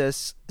play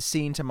this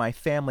scene to my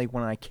family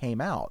when I came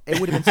out?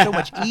 It would have been so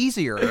much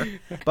easier.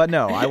 But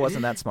no, I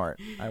wasn't that smart.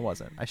 I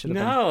wasn't. I should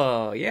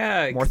have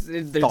been more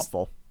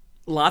thoughtful.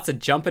 Lots of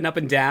jumping up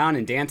and down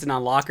and dancing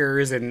on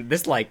lockers and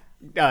this like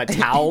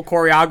towel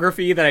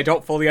choreography that I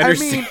don't fully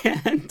understand.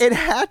 I mean, it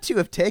had to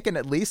have taken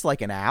at least like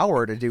an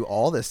hour to do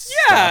all this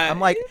stuff. I'm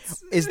like,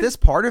 is this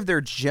part of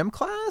their gym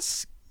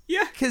class?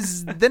 Yeah.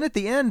 Because then at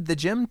the end, the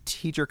gym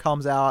teacher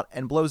comes out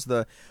and blows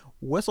the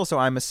whistle, so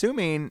I'm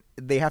assuming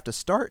they have to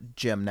start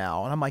gym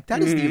now, and I'm like,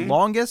 that is the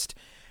longest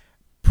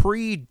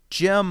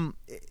pre-gym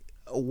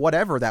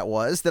whatever that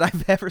was that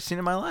I've ever seen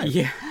in my life.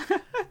 Yeah.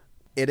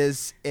 It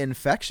is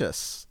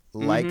infectious,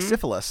 like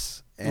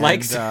syphilis, and,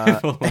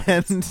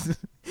 and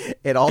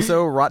it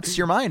also rots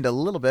your mind a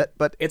little bit,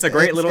 but it's a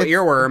great little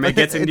earworm. It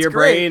gets into your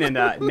brain and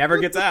never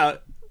gets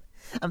out.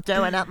 I'm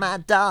throwing out my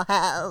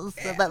dollhouse.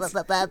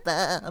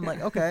 I'm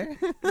like, okay.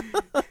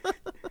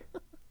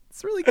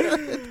 It's really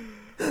good.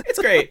 It's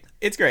great.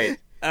 It's great.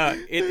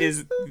 It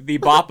is the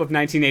bop of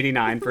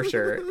 1989 for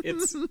sure.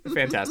 It's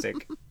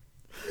fantastic.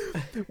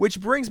 Which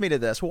brings me to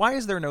this. Why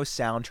is there no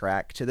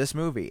soundtrack to this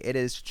movie? It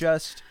is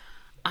just...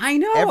 I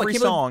know. Every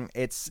song,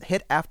 it's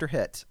hit after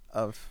hit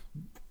of...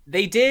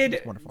 They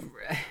did,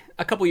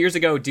 a couple years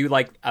ago, do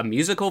like a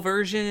musical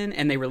version,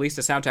 and they released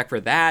a soundtrack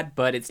for that,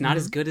 but it's not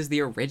as good as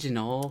the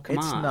original. Come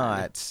on.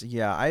 It's not.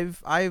 Yeah,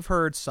 I've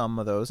heard some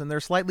of those, and they're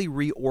slightly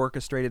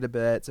reorchestrated a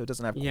bit, so it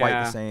doesn't have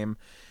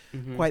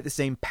quite the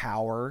same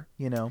power,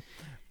 you know.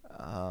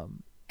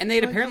 And they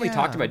had apparently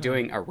talked about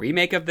doing a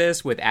remake of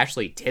this with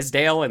Ashley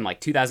Tisdale in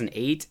like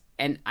 2008,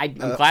 and I'm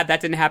glad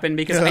that didn't happen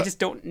because I just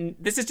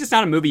don't... This is just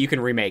not a movie you can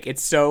remake.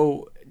 It's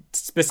so...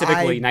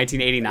 Specifically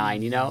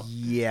 1989, you know?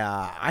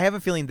 Yeah. I have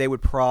a feeling they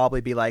would probably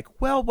be like,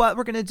 well, what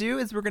we're going to do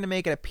is we're going to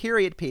make it a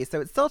period piece.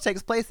 So it still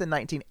takes place in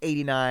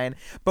 1989,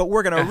 but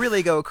we're going to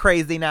really go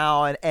crazy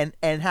now and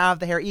have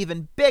the hair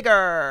even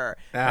bigger.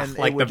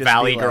 Like the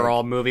Valley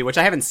Girl movie, which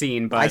I haven't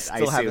seen, but I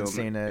still haven't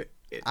seen it.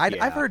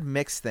 I've heard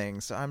mixed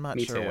things, so I'm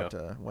not sure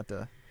what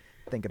to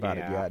think about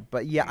it yet.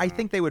 But I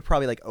think they would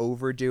probably like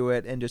overdo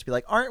it and just be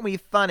like, aren't we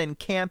fun and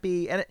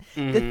campy? And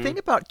the thing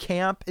about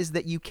camp is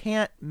that you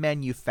can't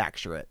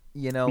manufacture it,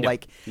 you know?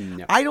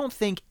 I don't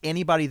think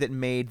anybody that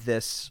made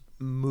this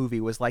movie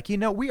was like,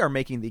 we are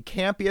making the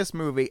campiest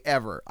movie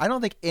ever. I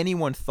don't think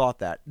anyone thought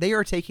that. They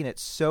are taking it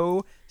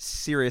so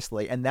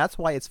seriously, and that's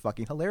why it's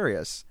fucking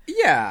hilarious.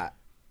 Yeah.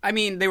 I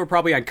mean, they were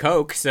probably on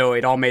coke, so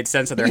it all made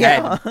sense in their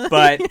head,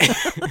 but...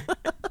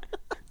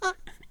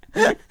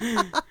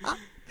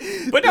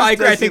 But no, I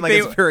agree. I think like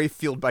it's very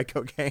fueled by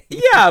cocaine.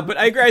 Yeah, but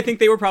I agree. I think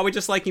they were probably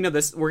just like,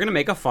 this. We're gonna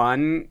make a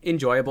fun,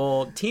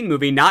 enjoyable teen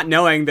movie, not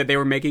knowing that they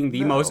were making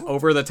the most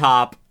over the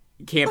top,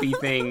 campy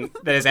thing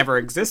that has ever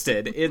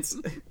existed.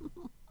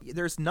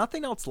 There's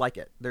nothing else like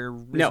it. There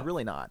is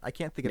really not. I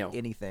can't think of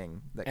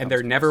anything that. And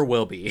there never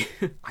will be.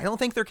 I don't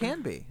think there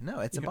can be. No,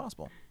 it's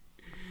impossible.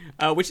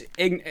 Which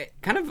it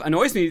kind of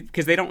annoys me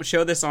because they don't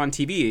show this on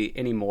TV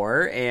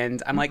anymore,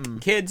 and I'm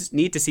like, kids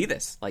need to see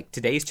this. Like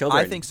today's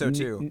children, I think so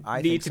too.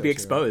 Need to be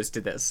exposed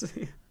to this.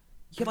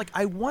 Yeah, like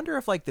I wonder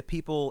if like the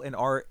people in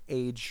our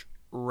age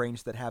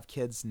range that have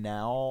kids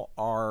now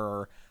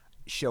are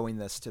showing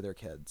this to their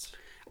kids.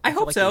 I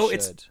hope so.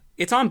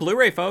 It's on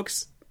Blu-ray,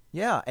 folks.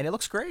 Yeah, and it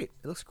looks great.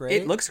 It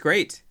looks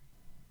great.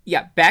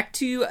 Yeah, back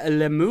to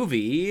the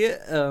movie.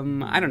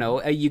 I don't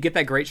know. You get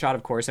that great shot,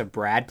 of course, of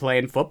Brad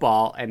playing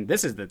football, and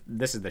this is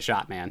the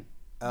shot, man.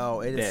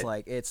 Oh, it is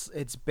like it's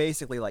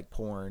basically like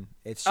porn.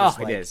 It's just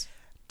it is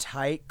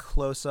tight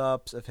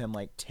close-ups of him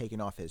like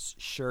taking off his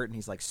shirt, and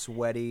he's like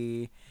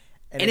sweaty,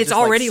 and it's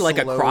already like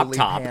a crop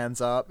top.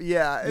 Pans up,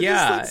 yeah.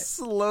 Just like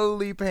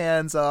slowly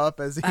pans up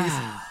as he's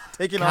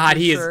taking off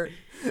his shirt.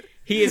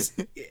 He is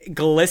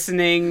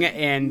glistening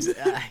and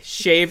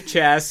shaved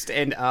chest,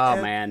 and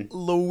man,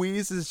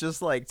 Louise is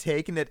just like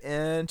taking it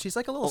in. She's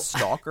like a little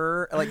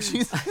stalker, like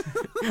she's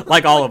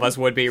like all of us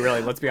would be.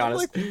 Really, let's be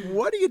honest. Like,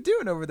 what are you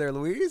doing over there,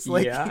 Louise?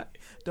 Like,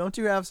 don't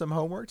you have some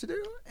homework to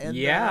do? And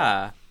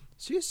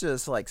she's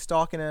just like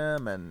stalking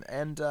him,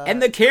 and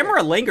the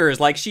camera lingers,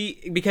 like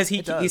because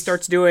he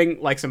starts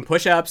doing like some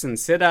push-ups and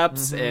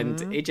sit-ups,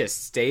 and it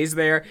just stays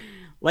there.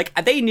 Like,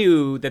 they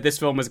knew that this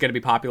film was going to be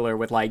popular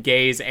with, like,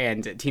 gays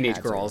and teenage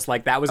girls.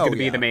 Like, that was going to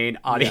be the main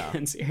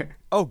audience here.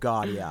 Oh,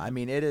 God, yeah. I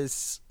mean, it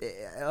is...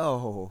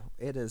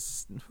 It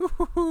is...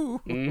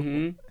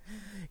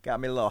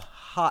 Got me a little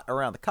hot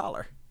around the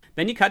collar.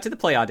 Then you cut to the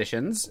play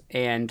auditions,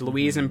 and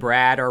Louise and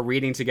Brad are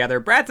reading together.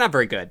 Brad's not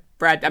very good.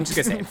 Brad, I'm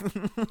just going to say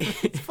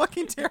it. It's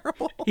fucking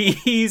terrible.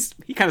 He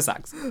kind of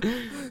sucks.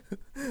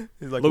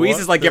 He's like, Louise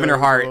is, like, giving her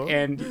heart,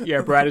 and,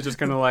 Brad is just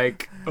kind of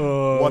like...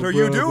 what are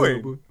you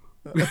doing?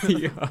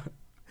 Yeah.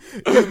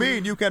 You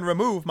mean you can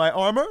remove my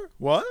armor?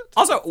 What?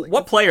 Also,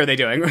 what play are they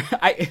doing?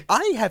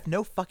 I have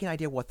no fucking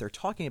idea what they're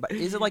talking about.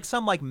 Is it like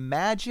some like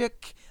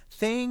magic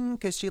thing?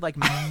 Because she like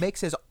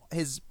makes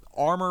his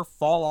armor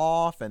fall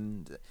off,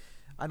 and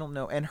I don't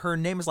know. And her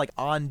name is like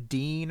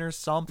Ondine or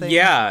something.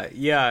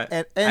 Yeah.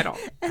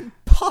 And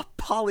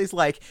Polly's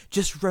like,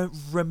 just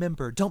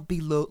remember, don't be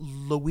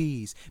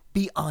Louise,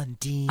 be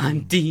Ondine.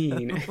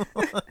 Ondine.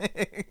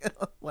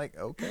 Like,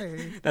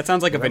 okay. That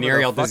sounds like a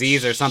venereal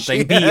disease or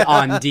something. Be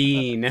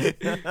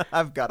Ondine.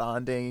 I've got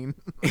Ondine.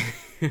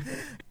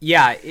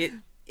 Yeah,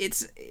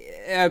 it's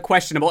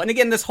questionable. And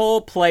again, this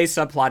whole play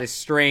subplot is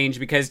strange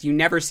because you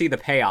never see the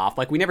payoff.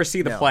 Like, we never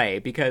see the play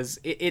because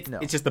it's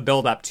just the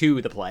build up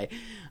to the play.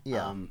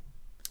 Yeah. And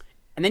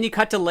then you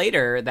cut to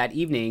later that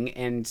evening,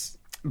 and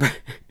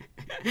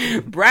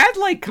Brad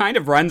like kind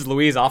of runs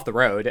Louise off the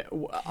road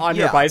on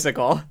her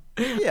bicycle.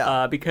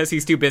 Yeah. Because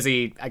he's too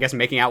busy, I guess,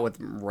 making out with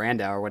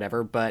Randa or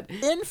whatever. But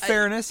in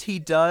fairness, he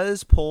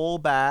does pull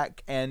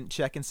back and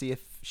check and see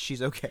if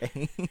she's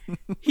okay.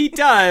 He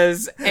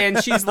does,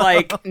 and she's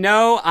like,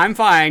 "No, I'm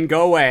fine.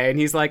 Go away." And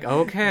he's like,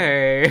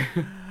 "Okay."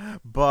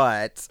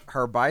 But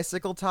her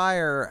bicycle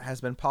tire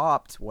has been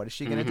popped. What is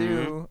she going to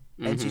do?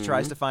 And she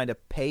tries to find a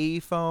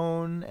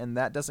payphone, and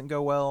that doesn't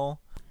go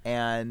well.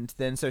 And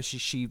then so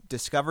she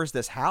discovers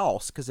this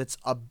house because it's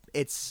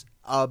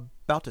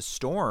about to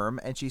storm,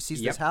 and she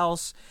sees this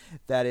house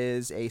that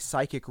is a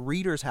psychic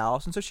reader's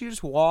house, and so she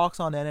just walks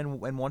on in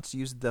and wants to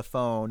use the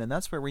phone, and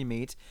that's where we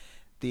meet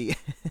the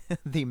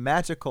the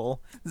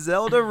magical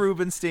Zelda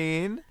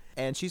Rubinstein.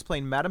 And she's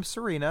playing Madame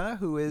Serena,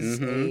 who is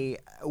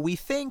we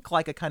think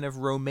like a kind of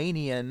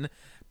Romanian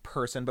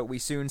person, but we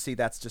soon see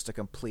that's just a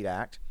complete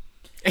act.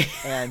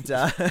 And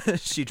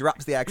she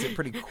drops the accent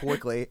pretty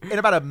quickly in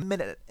about a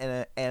minute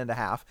and a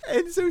half.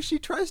 And so she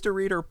tries to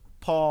read her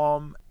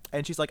palm,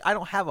 and she's like, "I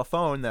don't have a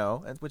phone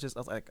though," which is, I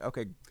was like,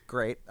 okay,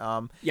 great.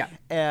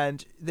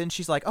 And then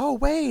she's like, "Oh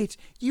wait,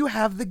 you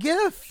have the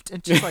gift."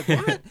 And she's like,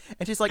 "What?"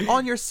 And she's like,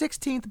 "On your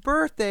 16th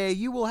birthday,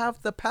 you will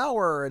have the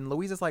power." And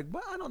Louise is like,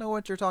 "Well, I don't know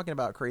what you're talking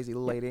about, crazy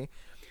lady."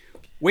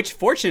 Which,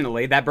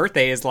 fortunately, that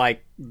birthday is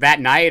like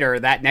that night or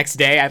that next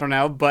day. I don't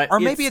know,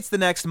 or maybe it's the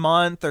next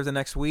month or the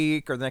next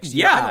week or the next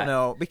year. I don't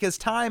know, because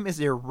time is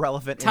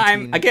irrelevant.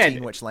 In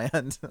Teen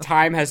Witchland.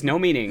 Time has no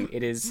meaning.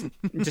 It is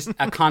just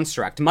a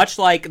construct, much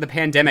like the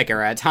pandemic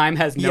era. Time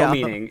has no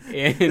meaning.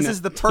 This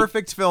is the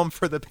perfect film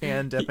for the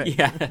pandemic.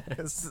 Yeah,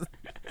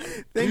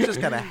 things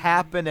just kind of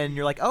happen, and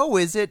you're like, "Oh,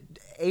 is it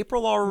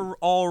April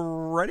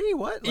already?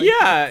 What?"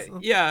 Like,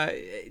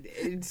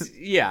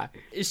 yeah.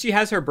 She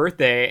has her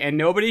birthday, and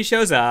nobody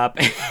shows up,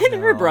 and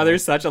her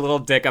brother's such a little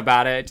dick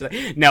about it.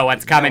 Like, no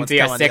one's coming to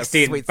your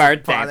 16th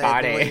birthday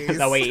party,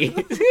 Louise.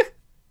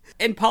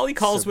 And Polly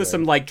calls with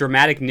some like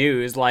dramatic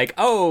news, like,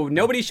 "Oh,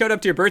 nobody showed up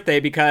to your birthday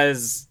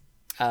because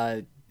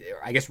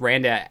I guess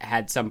Randa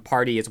had some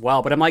party as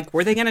well, but I'm like,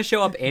 were they going to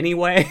show up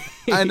anyway?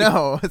 I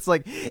know. It's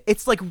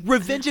like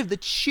Revenge of the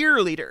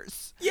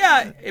Cheerleaders.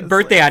 Yeah,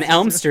 Birthday on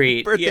Elm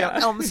Street. Birthday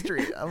on Elm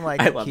Street. I'm like,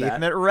 I love keeping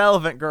that. it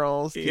relevant,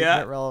 girls. Keeping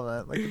it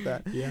relevant. Look at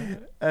that. Yeah.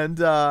 And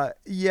so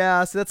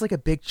that's like a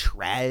big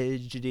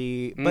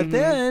tragedy. But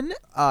then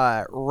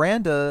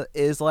Randa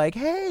is like,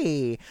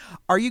 hey,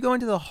 are you going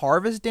to the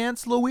harvest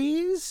dance,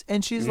 Louise?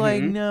 And she's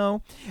like,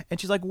 no. And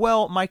she's like,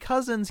 well, my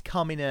cousin's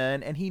coming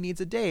in and he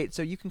needs a date,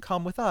 so you can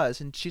come with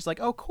us. And she's like,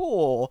 oh,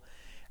 cool.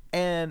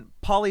 And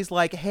Polly's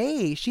like,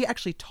 hey, she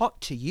actually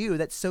talked to you.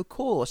 That's so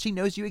cool. She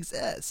knows you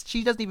exist.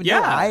 She doesn't even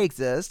know I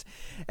exist.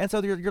 And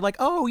so you're like,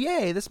 oh,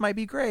 yay, this might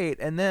be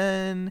great. And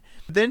then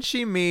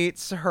she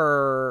meets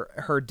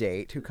her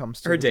date who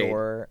comes to the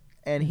door.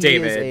 And he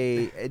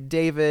is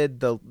David,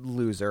 the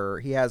loser.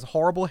 He has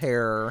horrible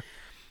hair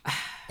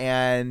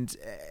and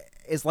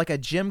is like a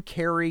Jim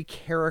Carrey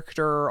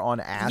character on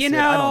acid. You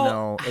know, I don't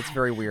know. It's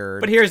very weird.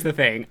 But here's the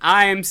thing.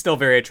 I'm still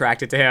very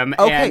attracted to him.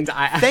 Okay, And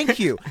thank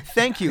you.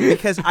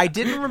 Because I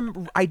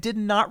did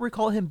not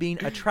recall him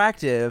being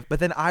attractive, but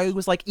then I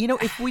was like,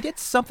 if we did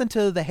something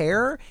to the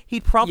hair,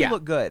 he'd probably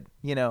look good.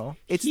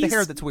 It's the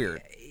hair that's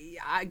weird.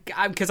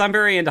 Because I'm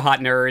very into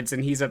hot nerds,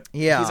 and he's a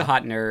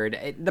hot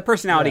nerd. The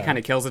personality kind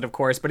of kills it, of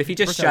course. But if he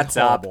just shuts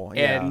up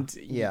and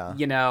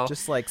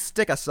just like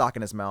stick a sock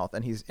in his mouth,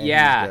 and he's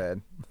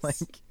good. Like,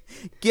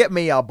 get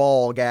me a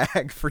ball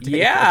gag for David.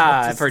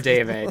 Yeah, for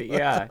David.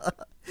 Yeah,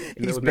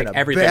 he's would been make a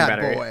everything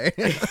bad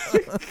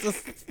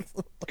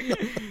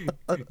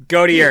better.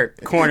 Go to your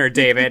corner,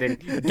 David,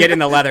 and get in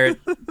the leather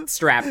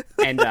strap,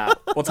 and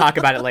we'll talk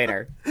about it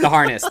later. The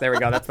harness. There we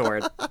go. That's the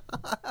word.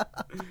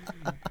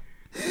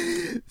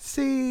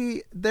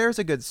 See, there's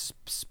a good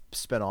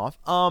spinoff.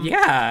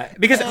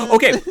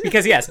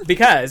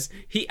 Because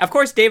he, of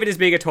course, David is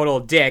being a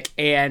total dick,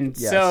 and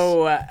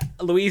so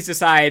Louise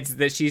decides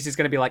that she's just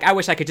going to be like, I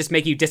wish I could just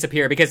make you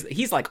disappear, because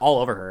he's like all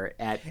over her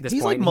at this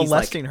he's point. Like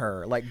molesting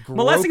her, like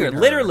molesting her,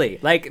 literally,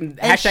 like and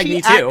hashtag she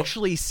me too.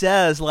 Actually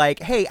says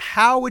like, hey,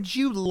 how would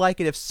you like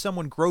it if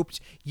someone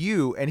groped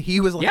you? And he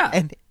was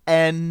like,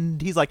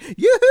 and he's like,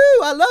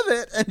 yoo-hoo, I love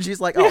it. And she's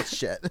like, oh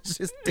shit, it's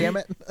just damn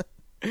it.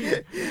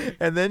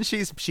 And then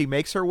she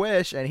makes her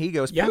wish, and he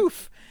goes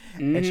poof,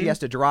 and she has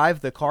to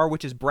drive the car,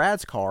 which is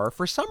Brad's car.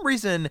 For some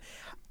reason,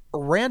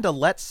 Randa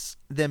lets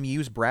them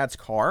use Brad's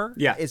car.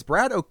 Yeah, is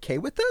Brad okay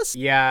with this?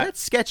 Yeah,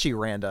 that's sketchy,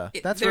 Randa.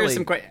 That's really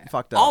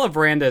fucked up. All of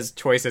Randa's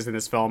choices in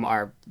this film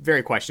are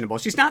very questionable.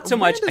 She's not so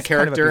much a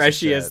character as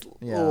she is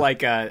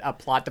like a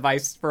plot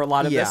device for a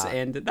lot of this,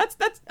 and that's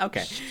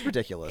okay. She's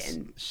ridiculous.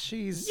 And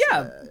she's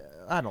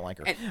I don't like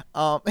her.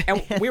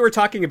 And we were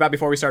talking about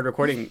before we started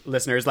recording,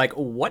 listeners, like,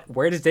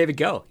 where does David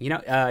go?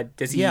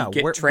 Does he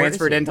get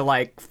transferred into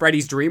like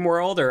Freddy's dream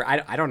world, or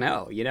I don't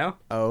know,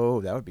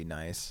 Oh, that would be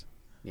nice.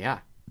 Yeah.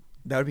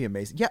 That would be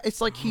amazing. Yeah,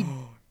 it's like he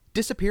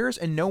disappears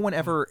and no one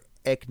ever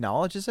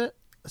acknowledges it.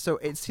 So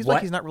it seems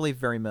like he's not really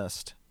very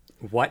missed.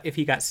 What if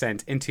he got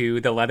sent into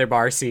the leather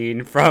bar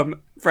scene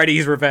from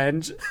Freddy's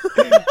Revenge?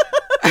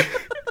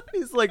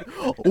 He's like,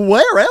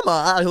 where am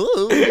I?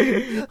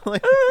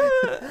 Like,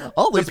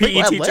 all these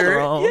people have leather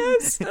on.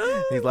 Yes.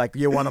 He's like,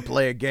 you want to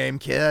play a game,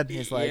 kid?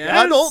 He's like,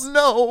 I don't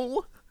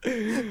know.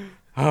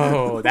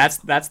 Oh, that's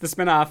the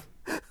spinoff.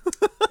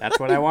 That's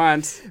what I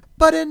want.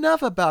 But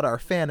enough about our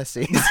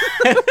fantasies.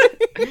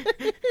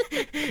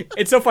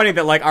 It's so funny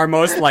that like our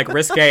most like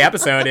risque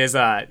episode is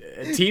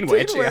Teen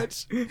Witch.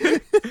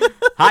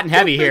 Hot and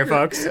heavy here,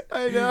 folks.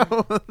 I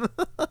know.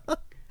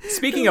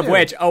 Speaking of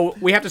which,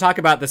 we have to talk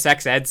about the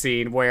sex ed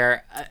scene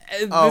where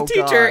the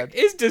teacher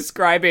is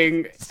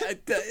describing.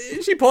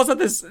 She pulls out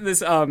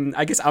this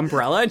I guess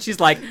umbrella, and she's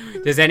like,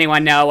 "Does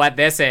anyone know what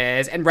this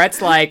is?" And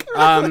Rhett's like,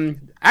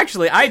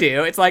 "Actually, I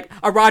do. It's like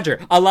a Roger,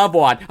 a love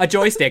wand, a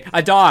joystick,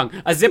 a dong,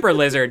 a zipper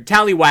lizard,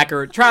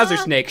 tallywhacker, trouser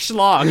snake,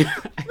 schlong."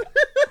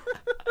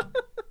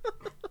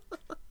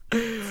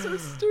 So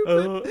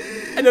stupid.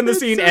 And then the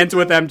scene ends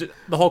with them,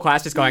 the whole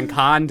class just going,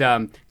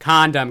 condom,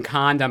 condom,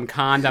 condom,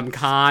 condom,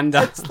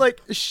 condom. It's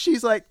like,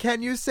 she's like,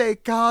 can you say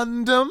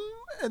condom?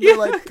 And they're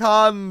like,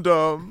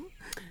 condom.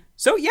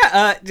 So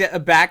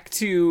back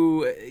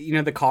to,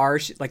 the car.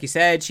 Like you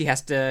said, she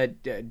has to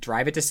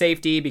drive it to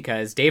safety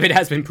because David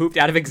has been pooped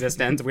out of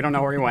existence. We don't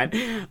know where he went.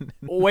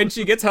 When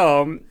she gets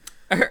home,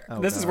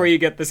 this is where you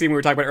get the scene we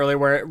were talking about earlier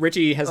where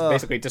Richie has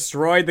basically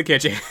destroyed the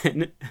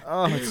kitchen.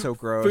 Oh, it's so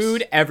gross.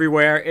 Food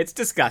everywhere. It's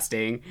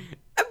disgusting.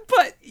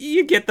 But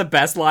you get the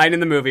best line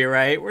in the movie,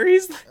 right? Where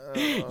he's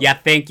like, you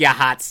think you're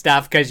hot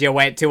stuff because you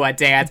went to a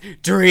dance.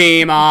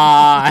 Dream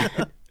on.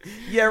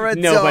 You're a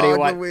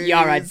dog, Louise.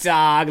 You're a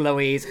dog,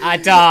 Louise. A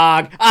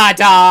dog. A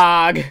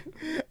dog.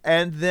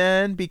 And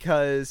then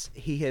because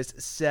he has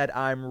said,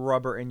 I'm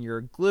rubber and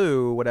you're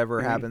glue,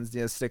 whatever happens,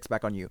 sticks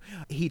back on you,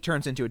 he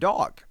turns into a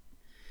dog.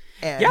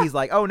 And he's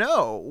like, oh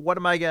no, what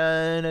am I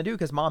going to do?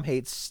 Because mom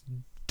hates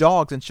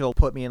dogs and she'll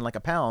put me in like a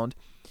pound.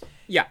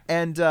 Yeah.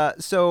 And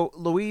so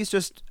Louise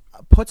just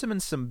puts him in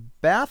some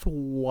bath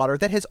water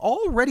that has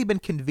already been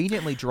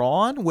conveniently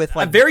drawn with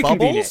like very bubbles.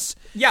 Convenient.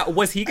 Yeah,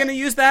 was he going to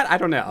use that? I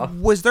don't know.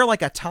 Was there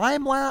like a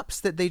time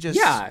lapse that they just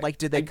like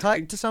did they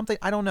cut to something?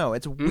 I don't know.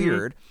 It's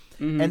weird.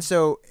 And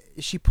so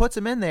she puts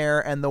him in there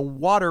and the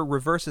water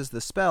reverses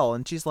the spell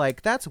and she's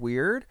like, that's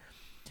weird.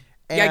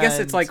 Yeah, I guess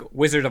it's like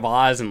Wizard of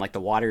Oz and like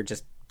the water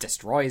just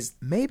destroys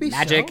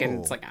magic so. and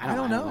it's like I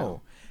don't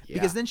know. Yeah.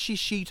 Because then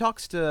she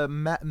talks to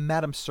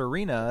Madame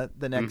Serena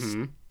the next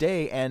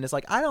day and is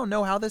like, I don't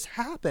know how this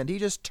happened. He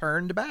just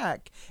turned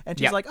back. And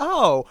she's like,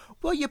 oh,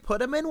 well, you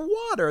put him in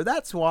water.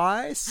 That's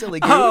why.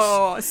 Silly goose.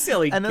 Oh,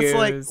 silly goose. And it's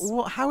like,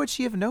 well, how would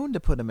she have known to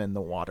put him in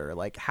the water?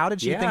 Like, how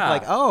did she think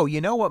like, oh,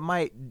 you know what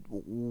might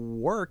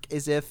work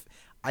is if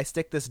I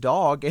stick this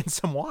dog in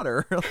some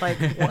water. Like,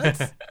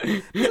 what?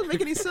 Doesn't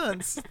make any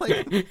sense.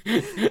 Like,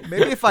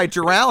 maybe if I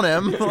drown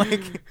him,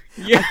 like,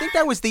 I think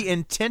that was the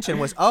intention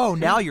was, oh,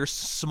 now you're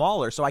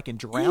smaller so I can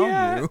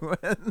drown you.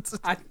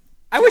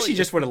 I wish he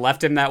just would have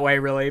left him that way,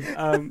 really.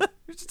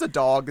 It's just a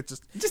dog.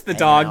 It's just the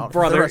dog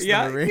brother.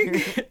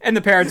 And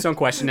the parents don't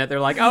question it.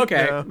 They're like,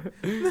 okay.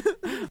 Yeah.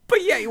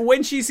 But yeah,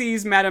 when she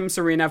sees Madame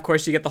Serena, of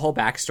course, you get the whole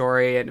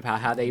backstory and about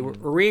how they were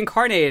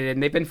reincarnated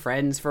and they've been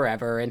friends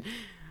forever. And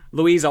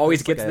Louise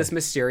always gets this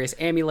mysterious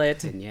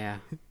amulet, and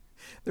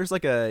there's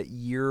like a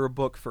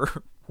yearbook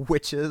for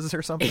witches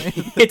or something.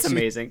 It's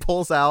amazing.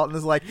 Pulls out and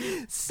is like,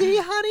 "See,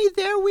 honey,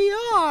 there we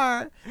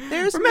are.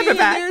 There's Remember me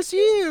that? and there's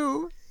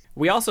you."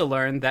 We also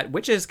learned that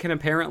witches can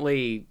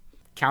apparently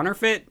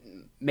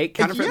make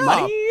counterfeit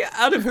money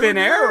out of thin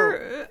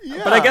air.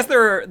 Yeah. But I guess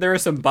there are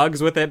some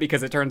bugs with it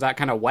because it turns out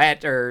kind of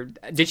wet. Or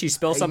did she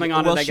spill something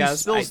on it? I guess she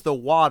spills the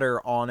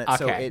water on it,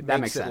 so it that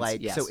makes sense.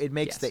 Like so it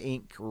makes the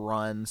ink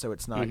run, so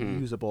it's not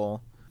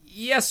usable.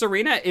 Yeah,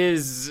 Serena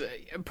is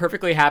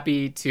perfectly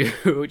happy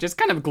to just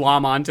kind of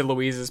glom onto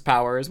Louise's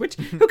powers, which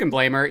who can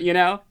blame her? You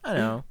know. I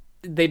know.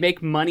 They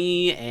make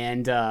money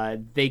and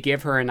they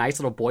give her a nice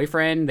little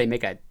boyfriend. They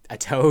make a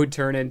toad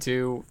turn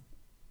into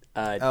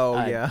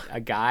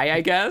a guy,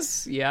 I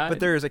guess. Yeah. But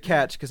there's a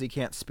catch because he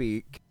can't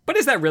speak. But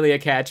is that really a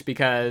catch?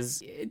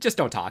 Because just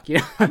don't talk, you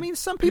know? I mean,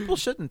 some people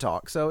shouldn't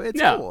talk, so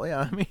it's cool.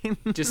 Yeah, I mean...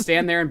 Just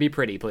stand there and be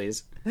pretty,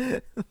 please.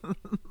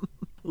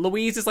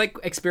 Louise is like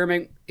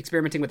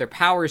experimenting with her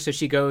powers, so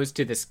she goes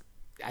to this,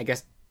 I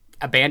guess,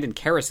 abandoned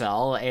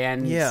carousel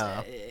and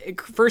it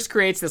first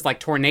creates this like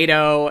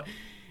tornado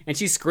and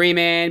she's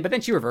screaming, but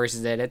then she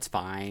reverses it. It's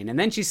fine. And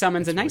then she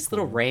summons a nice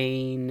little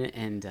rain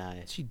and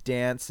she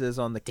dances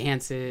on the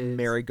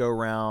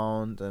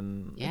merry-go-round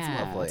and it's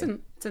lovely.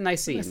 It's a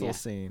nice scene. Nice little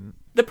scene.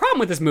 The problem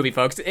with this movie,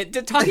 folks,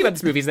 talking about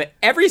this movie is that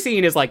every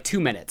scene is like 2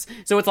 minutes.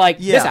 So it's like,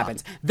 this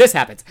happens, this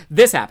happens,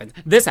 this happens,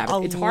 this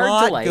happens. It's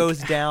hard to like... goes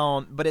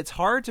down, but it's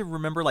hard to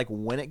remember like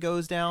when it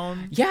goes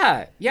down.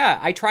 Yeah.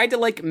 I tried to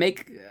like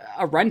make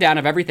a rundown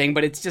of everything,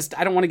 but it's just,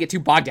 I don't want to get too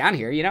bogged down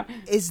here, you know?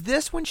 Is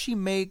this when she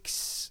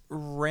makes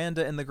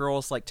Randa and the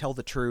girls like tell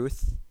the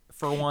truth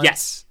for once?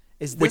 Yes.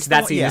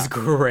 That scene is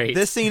great.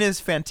 This scene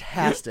is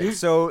fantastic.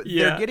 So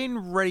they're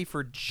getting ready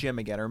for gym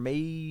again, or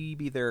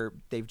maybe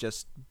they've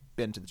just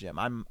been to the gym.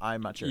 I'm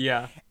not sure.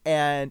 Yeah.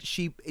 And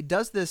she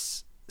does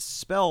this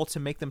spell to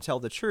make them tell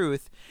the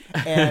truth,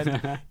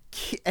 and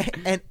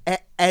and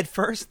at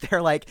first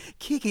they're like,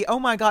 Kiki, oh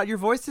my God, your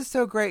voice is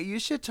so great. You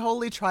should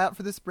totally try out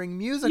for the spring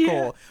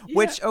musical. Yeah.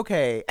 Which,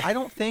 okay, I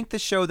don't think the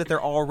show that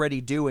they're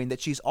already doing, that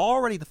she's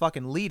already the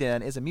fucking lead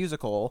in, is a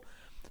musical.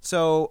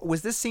 So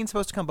was this scene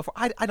supposed to come before?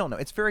 I don't know.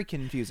 It's very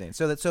confusing.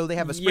 So they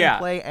have a spring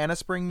play and a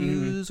spring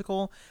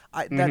musical.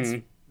 That's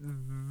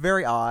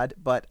very odd,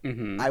 but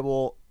I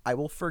will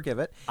forgive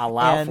it.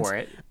 Allow for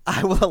it.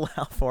 I will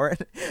allow for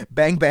it.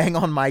 Bang bang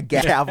on my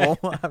gavel.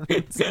 I'll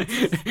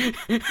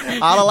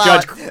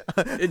allow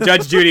it.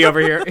 Judge Judy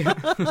over here.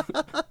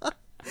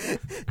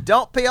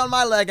 Don't pee on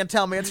my leg and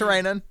tell me it's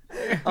raining.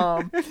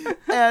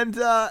 And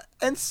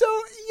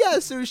so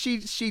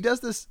she does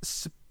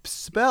this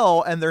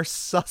spell, and they're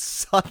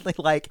suddenly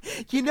like,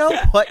 you know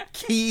what,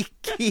 Kiki,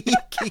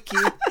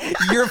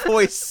 your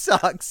voice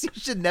sucks. You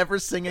should never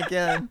sing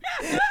again.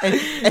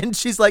 And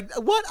she's like,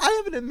 what?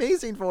 I have an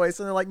amazing voice.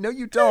 And they're like, no,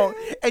 you don't.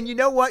 And you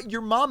know what? Your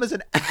mom is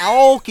an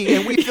alky,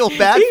 and we feel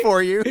bad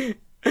for you.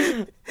 And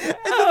then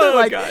they're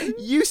like, God.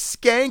 You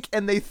skank,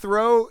 and they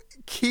throw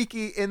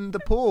Kiki in the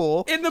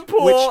pool,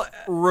 which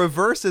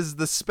reverses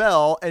the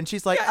spell, and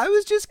she's like, I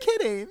was just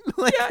kidding.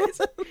 Like,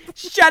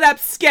 shut up,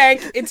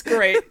 skank. It's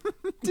great.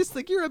 Just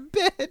like, you're a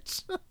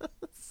bitch.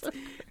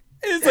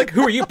 It's like,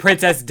 who are you,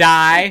 Princess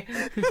Di?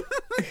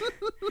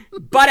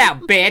 Butt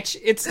out, bitch.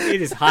 It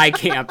is high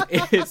camp.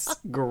 It's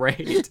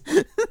great.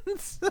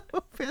 It's so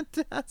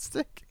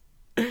fantastic.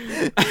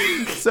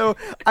 So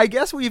I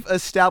guess we've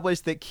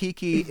established that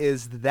Kiki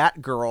is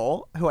that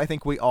girl who I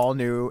think we all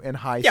knew in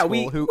high school.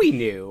 Yeah, we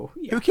knew.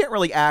 Yeah. Who can't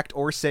really act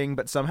or sing,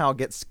 but somehow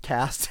gets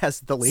cast as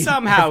the lead.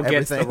 Somehow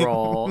gets the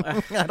role.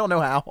 I don't know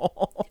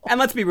how. And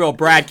let's be real,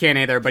 Brad can't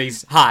either, but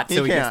he's hot,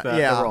 so he gets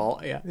the role.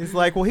 Yeah. He's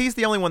like, well, he's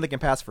the only one that can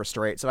pass for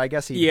straight, so I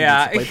guess he needs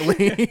to play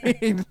the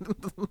lead.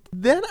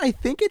 Then I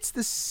think it's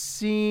the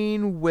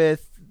scene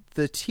with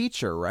the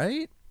teacher,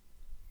 right?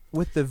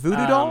 with the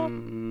voodoo doll?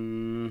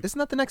 Isn't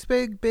that the next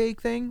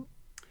big thing?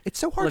 It's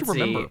so hard to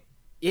remember. See.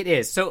 It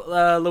is.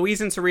 So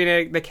Louise and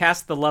Serena, they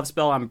cast the love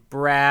spell on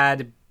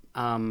Brad,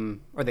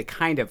 or they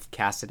kind of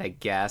cast it, I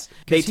guess.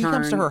 He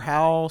comes to her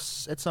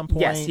house at some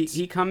point. Yes,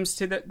 he comes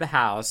to the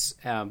house,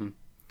 and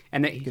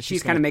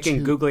she's kind of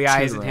making googly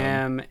eyes at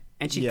him.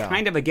 And she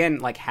kind of, again,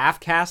 like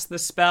half casts the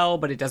spell,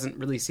 but it doesn't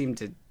really seem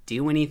to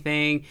do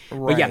anything.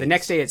 Right. But yeah, the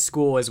next day at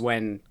school is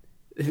when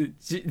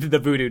the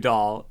voodoo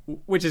doll,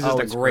 which is just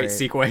a great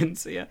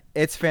sequence. Yeah,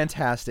 it's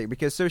fantastic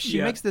because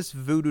she makes this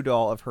voodoo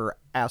doll of her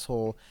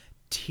asshole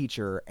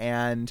teacher,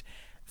 and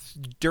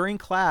during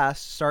class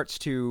starts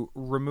to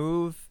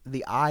remove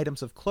the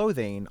items of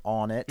clothing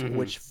on it,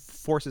 which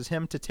forces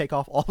him to take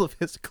off all of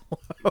his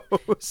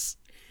clothes.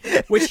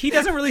 Which he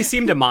doesn't really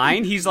seem to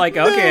mind. He's like,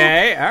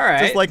 okay, all right.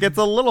 Just like, it's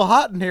a little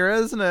hot in here,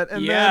 isn't it?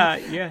 And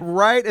then,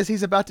 right as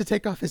he's about to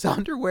take off his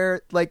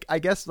underwear, like, I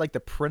guess, like, the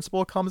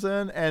principal comes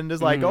in and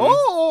is like,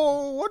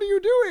 oh, what are you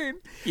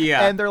doing?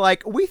 Yeah. And they're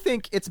like, we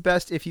think it's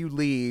best if you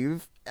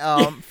leave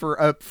for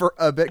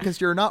a bit because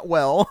you're not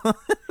well.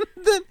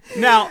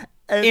 Now,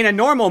 in a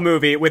normal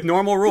movie with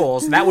normal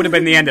rules, that would have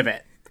been the end of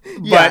it.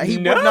 Yeah, but he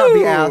would not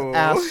be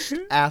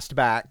asked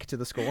back to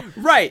the school.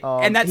 Right.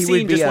 And that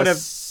scene just would have...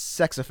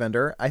 sex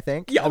offender, I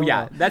think.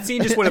 Yeah, that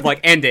scene just would have like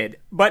ended,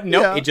 but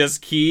nope, it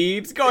just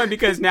keeps going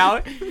because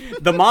now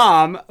the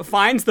mom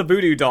finds the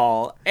voodoo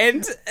doll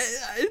and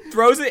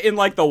throws it in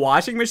like the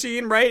washing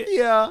machine, right?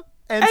 Yeah,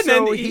 and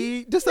so then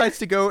he decides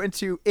to go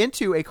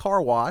into a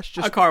car wash,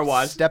 just a car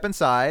wash, step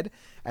inside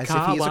as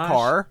if he's a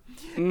car,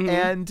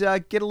 and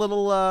get a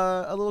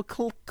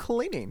little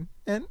cleaning,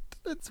 and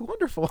it's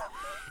wonderful.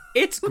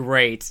 It's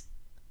great.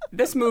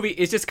 This movie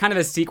is just kind of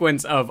a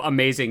sequence of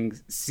amazing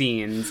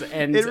scenes.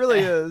 And it really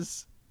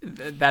is.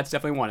 That's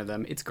definitely one of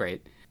them. It's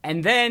great.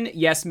 And then,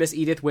 yes, Miss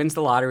Edith wins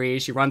the lottery.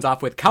 She runs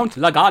off with Count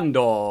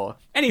Lagando.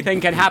 Anything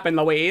can happen,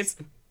 Louise.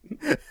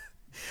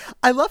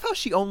 I love how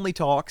she only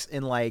talks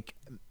in, like,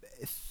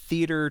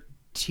 theater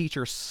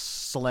teacher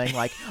slang,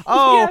 like,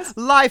 oh,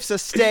 life's a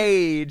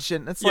stage.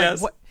 And it's like,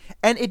 what?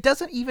 And it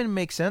doesn't even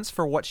make sense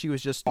for what she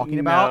was just talking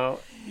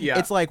about. Yeah.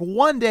 It's like,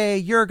 one day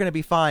you're going to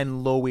be fine,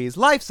 Louise.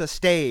 Life's a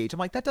stage. I'm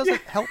like, that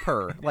doesn't help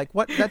her. Like,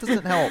 what? That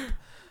doesn't help.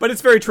 But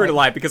it's very true to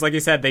life because, like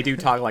you said, they do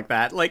talk like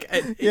that. Like,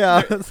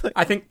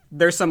 I think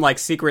there's some, like,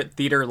 secret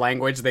theater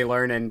language they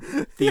learn in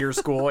theater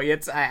school.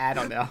 It's, I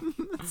don't know.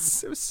 It's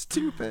so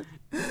stupid.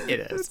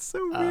 It is. It's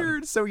so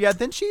weird. So, yeah,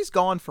 then she's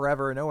gone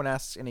forever. No one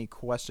asks any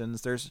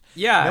questions. There's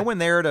no one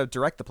there to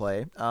direct the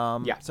play.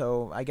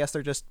 So I guess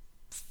they're just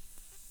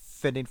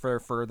fending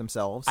for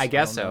themselves. I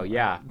guess so,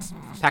 yeah.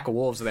 Pack of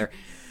wolves there.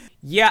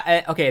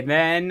 Yeah, okay,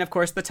 then, of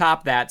course, the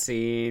top that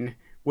scene,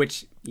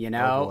 which, you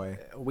know,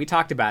 we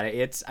talked about it.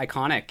 It's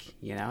iconic,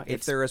 you know.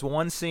 If there is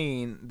one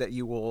scene that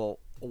you will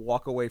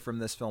walk away from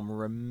this film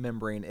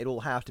remembering, it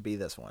will have to be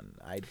this one.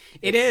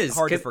 It's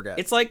hard to forget.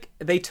 It's like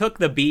they took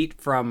the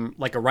beat from,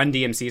 like, a Run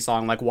DMC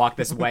song, like Walk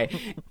This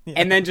Way,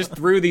 and then just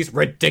threw these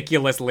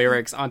ridiculous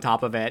lyrics on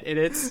top of it. And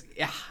it's...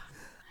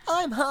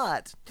 I'm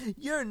hot.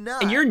 You're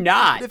not. And you're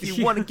not. But if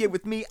you want to get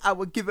with me, I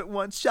will give it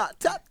one shot.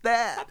 Top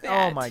that.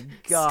 Oh, my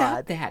God.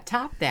 Stop that.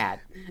 Top that.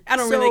 I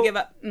don't really give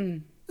up.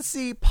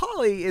 See,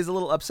 Polly is a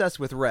little obsessed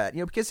with Rhett, you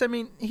know, because I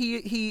mean,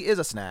 he is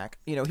a snack.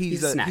 You know,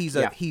 he's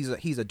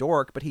a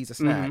dork, but he's a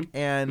snack,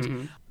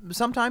 and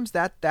sometimes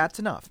that's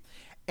enough.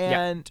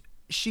 And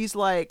she's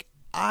like,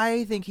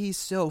 I think he's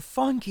so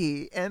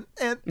funky, and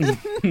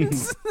and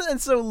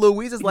so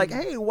Louise is like,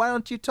 hey, why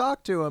don't you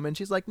talk to him? And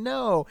she's like,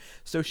 no.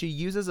 So she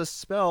uses a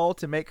spell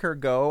to make her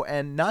go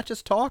and not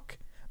just talk,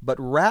 but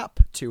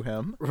rap to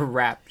him.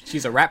 Rap.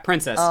 She's a rap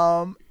princess.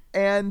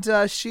 And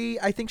I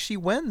think she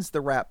wins the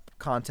rap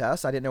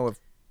contest. I didn't know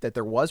that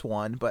there was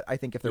one, but I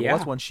think if there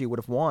was one, she would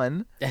have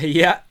won.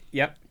 Yep.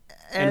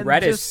 And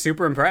Rhett is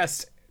super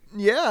impressed.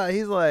 Yeah,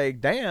 he's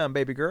like, damn,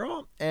 baby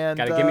girl. And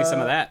gotta give me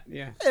some of that.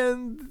 Yeah.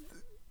 And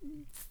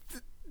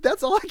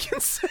that's all I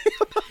can say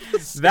about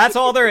this. That's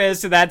all there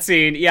is to that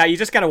scene. Yeah, you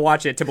just got to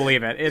watch it to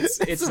believe it. It's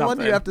the something.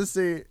 one you have to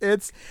see.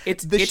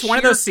 It's one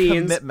of those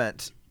scenes.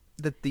 Commitment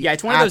that the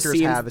it's one actors of those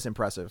scenes, have is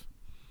impressive.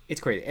 It's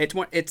crazy.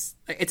 It's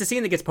a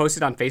scene that gets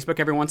posted on Facebook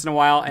every once in a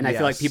while, and I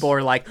feel like people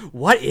are like,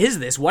 "What is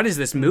this? What is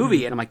this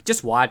movie?" And I'm like,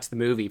 "Just watch the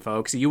movie,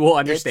 folks. You will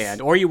understand,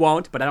 or you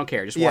won't. But I don't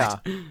care. Just watch."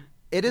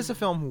 It is a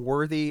film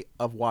worthy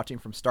of watching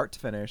from start to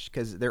finish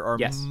because there are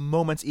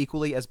moments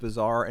equally as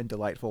bizarre and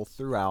delightful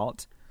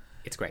throughout.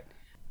 It's great.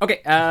 Okay,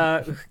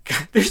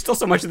 there's still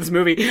so much of this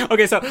movie.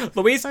 Okay, so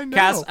Louise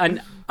casts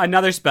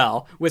another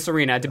spell with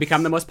Serena to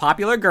become the most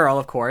popular girl,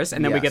 of course,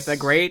 and then we get the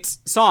great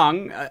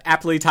song,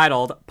 aptly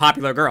titled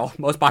Popular Girl,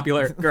 Most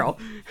Popular Girl.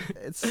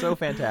 It's so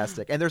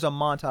fantastic. And there's a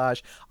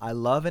montage. I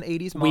love an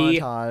 80s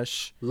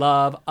montage. We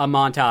love a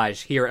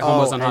montage here at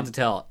Homos on Haunted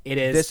Hill.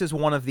 This is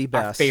one of the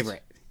best. Our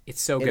favorite. It's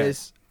so good. It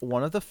is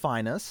one of the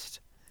finest.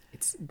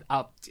 It's,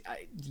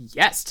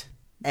 yes.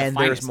 And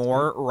there's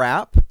more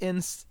rap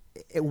in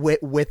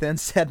within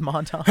said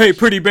montage. Hey,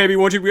 pretty baby,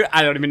 won't you?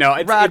 I don't even know.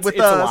 Ride with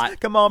it's us. a lot.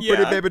 Come on, Yeah.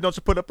 pretty baby, don't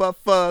you put up a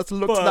fuss.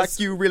 Looks Fuss. like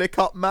you really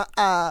caught my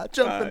eye.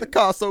 Jump in the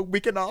car so we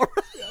can all.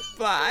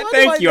 Bye. do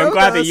Thank I you. I'm know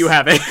glad this? that you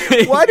have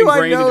it. Why do I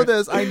ingrained know in your-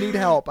 this? I need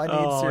help. I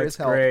need serious it's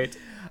help. Great.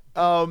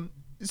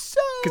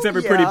 So Because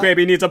every pretty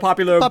baby needs a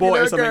popular boy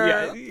Popular or something.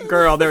 girl. Yeah,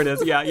 girl. There it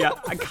is. Yeah, yeah.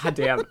 God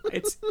damn.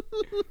 It's.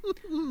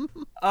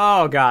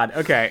 Oh God.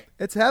 Okay.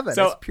 It's heaven.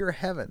 So- It's pure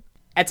heaven.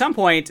 At some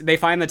point, they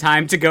find the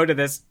time to go to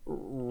this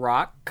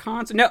rock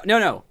concert.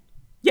 No.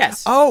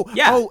 Yes.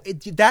 Yeah.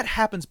 That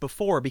happens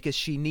before because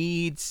she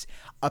needs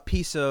a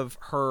piece of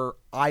her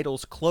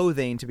idol's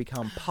clothing to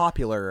become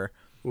popular.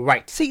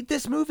 Right. See,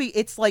 this movie,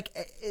 it's like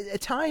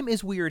time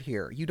is weird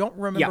here. You don't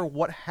remember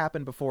what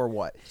happened before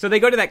what. So they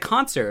go to that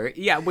concert,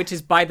 which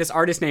is by this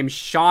artist named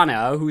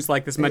Shauna, who's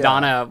like this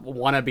Madonna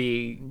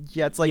wannabe.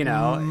 Yeah, it's like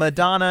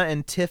Madonna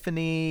and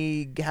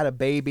Tiffany had a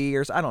baby,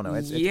 or I don't know.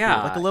 It's weird.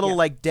 Like a little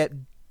like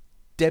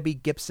Debbie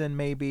Gibson,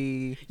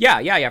 maybe.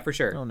 Yeah, for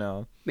sure. I don't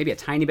know. Maybe a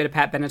tiny bit of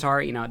Pat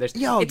Benatar. There's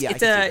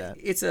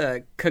it's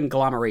a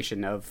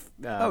conglomeration of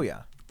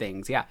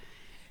things. Yeah,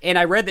 and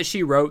I read that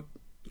she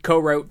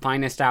co-wrote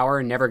Finest Hour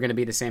and Never Gonna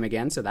Be the Same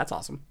Again, so that's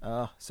awesome.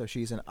 So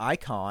she's an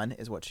icon,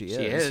 is what she is.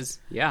 She is,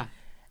 yeah.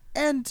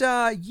 And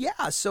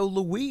so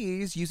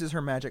Louise uses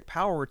her magic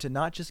power to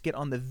not just get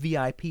on the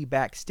VIP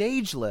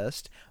backstage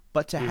list,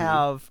 but to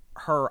have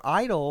her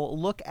idol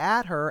look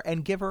at her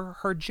and give her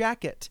her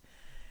jacket.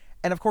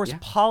 And of course,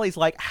 Polly's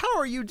like, "How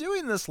are you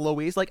doing this,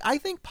 Louise?" Like, I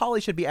think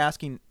Polly should be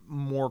asking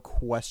more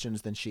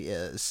questions than she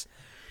is.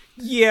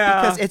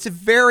 Yeah, because it's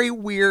very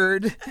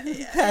weird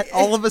that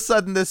all of a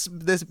sudden this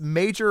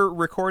major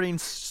recording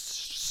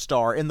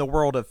star in the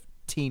world of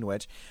Teen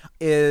Witch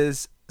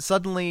is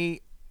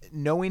suddenly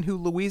knowing who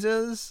Louise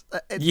is.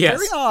 It's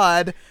very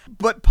odd,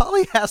 but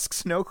Polly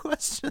asks no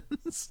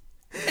questions.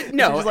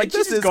 No, she's like,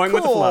 she's this is going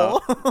with the cool.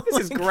 flow. This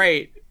is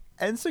great.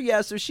 And so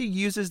she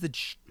uses the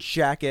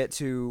jacket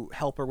to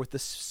help her with the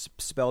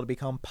spell to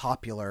become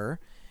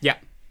popular. Yeah.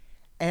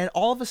 And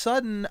all of a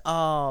sudden,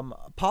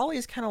 Polly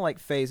is kind of like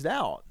phased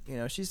out.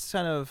 She's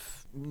kind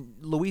of...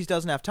 Louise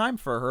doesn't have time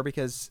for her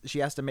because she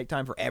has to make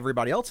time for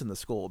everybody else in the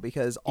school.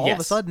 Because all of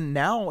a sudden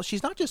now,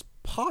 she's not just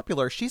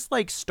popular, she's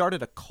like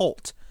started a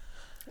cult.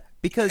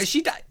 Because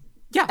she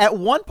Yeah. At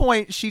one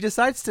point, she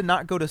decides to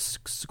not go to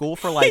school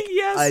for like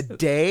a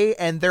day,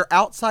 and they're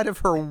outside of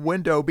her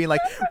window being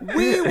like,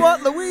 "We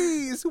want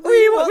Louise.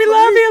 We love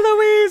you,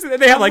 Louise."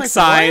 And they have like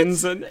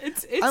signs, what? and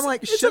it's. I'm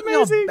like, it's shouldn't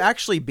amazing. y'all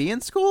actually be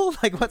in school?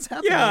 Like, what's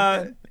happening?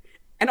 Yeah.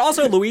 And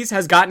also, Louise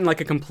has gotten like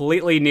a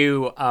completely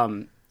new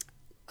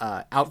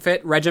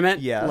outfit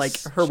regiment. Yes,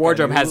 like her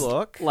wardrobe has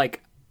look.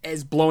 like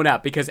is blown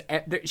up because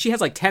she has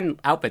like 10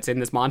 outfits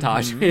in this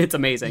montage. Mm-hmm. It's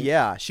amazing.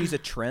 Yeah, she's a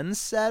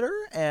trendsetter,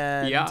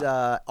 and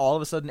all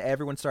of a sudden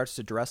everyone starts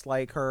to dress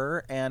like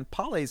her, and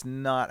Polly's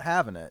not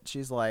having it.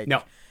 She's like,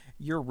 "No,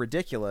 you're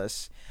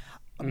ridiculous."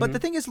 Mm-hmm. But the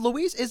thing is,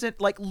 Louise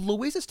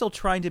is still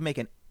trying to make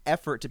an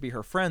effort to be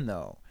her friend,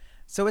 though.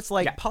 So it's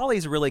like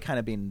Polly's really kind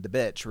of being the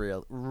bitch,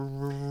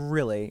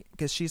 really,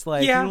 because she's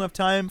like, "You don't have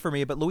time for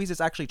me," but Louise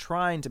is actually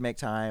trying to make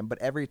time. But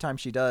every time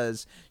she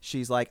does,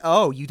 she's like,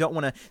 "Oh, you don't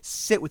want to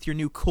sit with your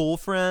new cool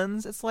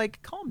friends?" It's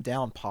like, calm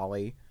down,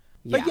 Polly.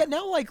 Yeah. But yet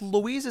now, like,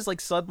 Louise is like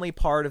suddenly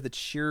part of the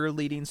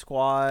cheerleading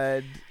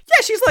squad.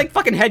 Yeah, she's like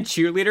fucking head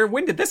cheerleader.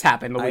 When did this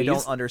happen, Louise? I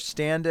don't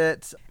understand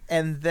it.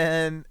 And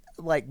then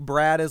like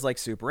Brad is like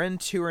super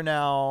into her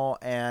now,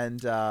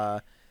 and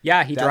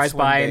yeah, he drives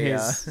by in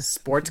his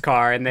sports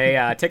car, and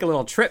they take a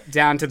little trip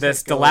down to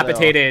this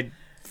dilapidated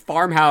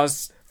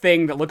farmhouse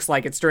thing that looks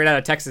like it's straight out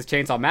of Texas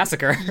Chainsaw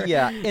Massacre.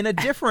 Yeah, in a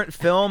different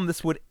film,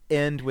 this would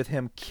end with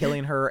him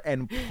killing her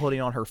and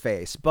putting on her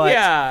face.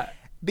 But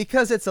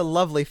because it's a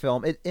lovely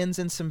film, it ends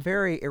in some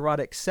very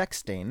erotic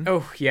sexting.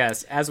 Oh,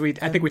 yes, I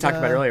think we talked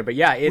about it earlier, but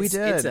yeah, it's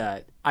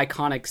an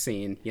iconic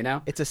scene, you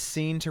know? It's a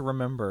scene to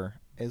remember,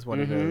 is what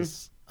it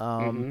is.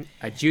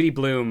 A Judy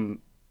Blume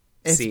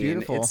It's scene.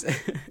 Beautiful.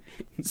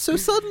 So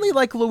suddenly,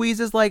 like, Louise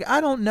is like, I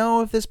don't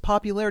know if this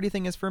popularity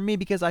thing is for me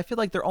because I feel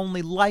like they're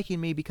only liking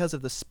me because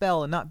of the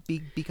spell and not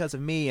because of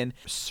me. And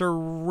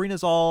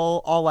Serena's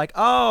all like,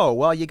 oh,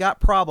 well, you got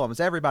problems.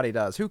 Everybody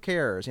does. Who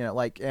cares?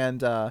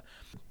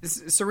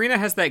 Serena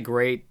has that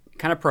great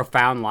kind of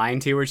profound line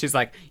too, where she's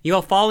like,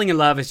 falling in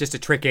love is just a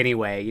trick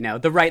anyway.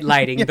 The right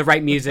lighting, the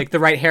right music, the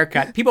right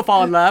haircut. People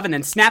fall in love and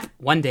then snap,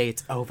 one day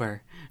it's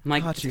over. I'm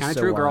like, it's kind of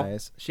true, girl.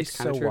 She's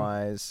so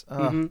wise.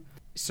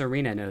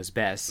 Serena knows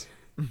best.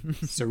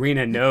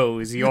 Serena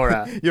knows you're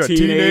a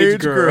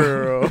teenage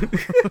girl.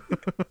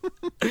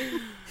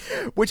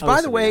 Which,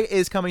 by the way,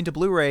 is coming to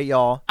Blu-ray,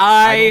 y'all.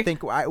 I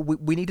don't think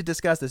we need to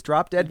discuss this.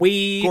 Drop Dead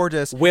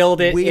Gorgeous.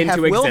 Willed it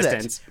into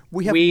existence.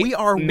 We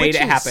are made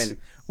witches. it happen.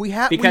 We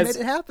made it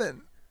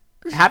happen.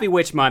 Happy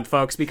Witch Month,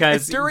 folks,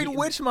 because it's during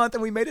Witch Month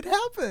and we made it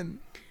happen.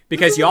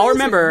 Because y'all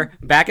remember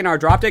back in our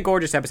Drop Dead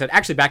Gorgeous episode,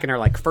 actually back in our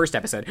like first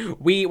episode,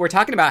 we were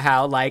talking about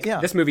how like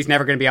this movie's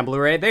never going to be on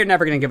Blu-ray. They're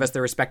never going to give us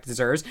the respect it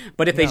deserves.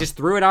 But if they just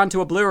threw it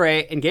onto a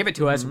Blu-ray and gave it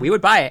to us, we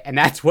would buy it. And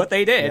that's what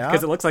they did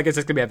because it looks like it's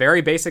just going to be a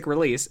very basic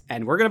release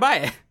and we're going to buy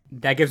it.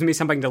 That gives me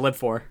something to live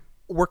for.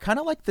 We're kind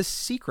of like The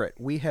Secret.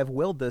 We have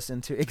willed this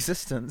into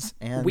existence.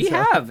 And we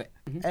have.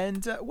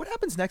 And what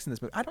happens next in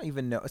this movie? I don't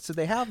even know. So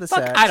they have the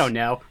sex. I don't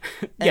know.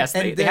 Yes,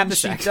 and they have the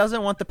sex. She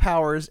doesn't want the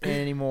powers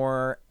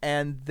anymore.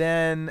 And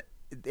then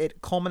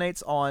it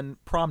culminates on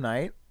prom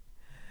night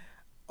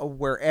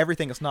where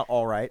everything is not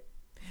all right.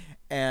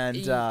 And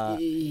it's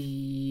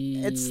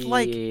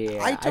like,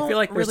 I feel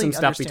like there's really some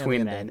stuff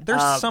between then.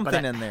 There's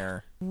something in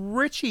there.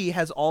 Richie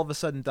has all of a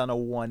sudden done a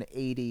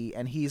 180,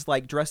 and he's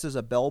like dressed as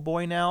a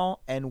bellboy now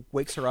and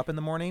wakes her up in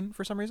the morning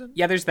for some reason.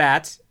 Yeah, there's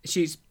that.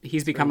 He's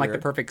become like the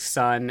perfect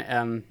son.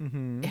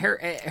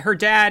 Her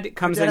dad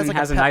comes in and like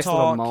has a nice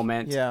little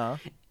moment. Yeah.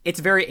 It's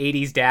very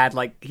 80s dad.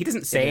 Like, he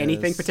doesn't say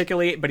anything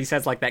particularly, but he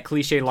says, like, that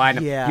cliche line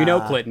of, you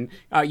know, Clinton,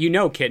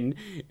 kitten,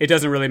 it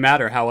doesn't really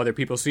matter how other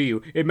people see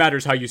you. It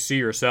matters how you see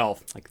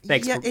yourself. Like,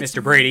 thanks,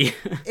 Mr. Brady.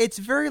 It's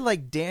very,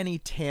 like, Danny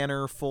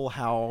Tanner, Full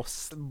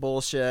House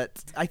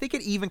bullshit. I think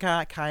it even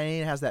kind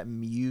of has that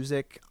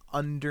music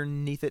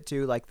underneath it,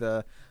 too, like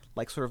the...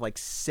 like sort of like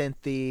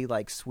synthy,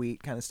 like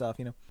sweet kind of stuff,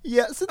 you know?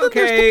 Yeah, so then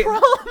there's the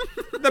prom.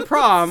 The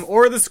prom,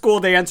 or the school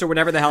dance, or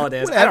whatever the hell it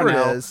is. Whatever I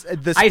don't know. It is.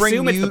 The spring I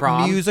assume it's the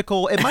prom.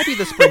 Musical. It might be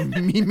the spring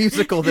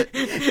musical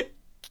that...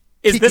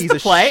 Is this the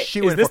play?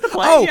 Is this the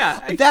play? Oh,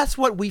 yeah. That's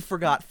what we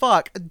forgot.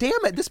 Fuck. Damn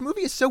it. This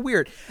movie is so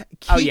weird.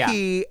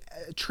 Kiki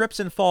trips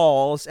and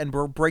falls and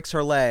breaks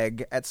her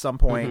leg at some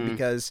point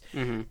because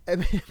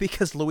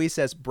Louise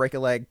says break a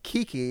leg,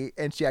 Kiki,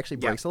 and she actually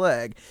breaks a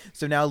leg.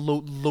 So now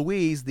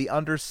Louise, the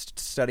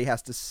understudy,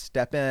 has to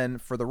step in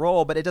for the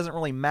role, but it doesn't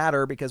really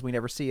matter because we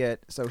never see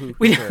it. So who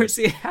we cares? Never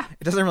see it.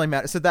 It doesn't really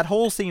matter. So that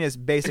whole scene is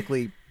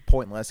basically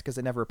pointless because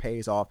it never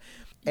pays off.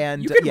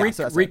 And you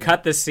could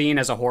recut this scene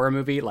as a horror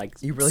movie, like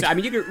you really. I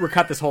mean, you could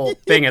recut this whole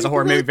thing as a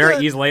horror movie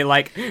very easily,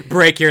 like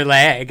break your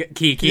leg,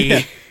 Kiki.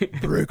 Yeah.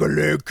 Break a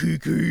leg,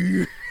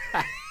 Kiki.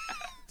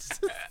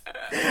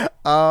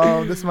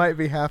 Oh, this might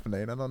be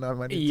happening. I don't know. I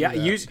might need to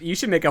do that. You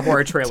should make a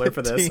horror trailer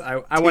for this.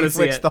 I want to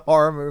see it. The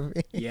horror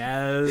movie.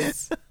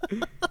 Yes,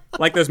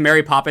 like those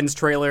Mary Poppins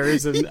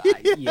trailers, and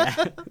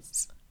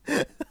yes.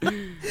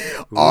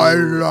 I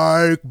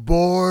like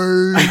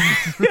boys.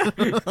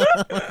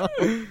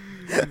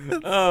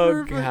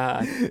 Oh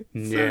God,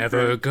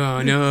 never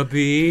gonna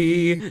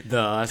be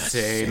the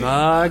same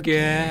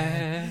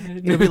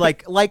again. It'll be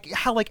like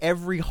how like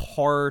every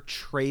horror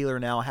trailer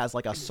now has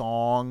like a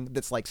song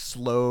that's like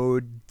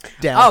slowed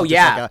down. Oh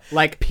yeah,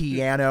 like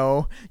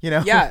piano. You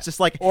know, yeah, it's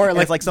just like or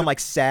like some like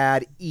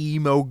sad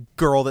emo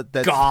girl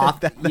that's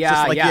goth. That's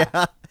just like,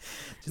 yeah.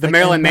 The like,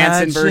 Marilyn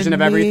Manson version of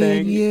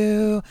everything.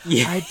 You,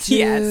 I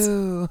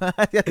do.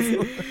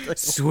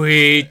 Yes.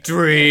 Sweet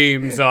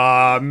dreams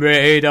are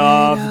made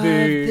of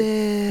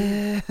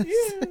this.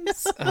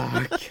 Yes.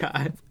 Oh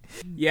God.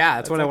 Yeah,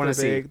 that's what I want to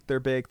see. Their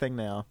big thing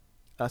now.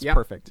 That's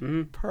perfect.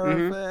 Mm-hmm.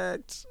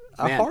 Perfect.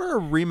 A horror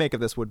remake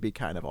of this would be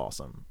kind of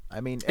awesome.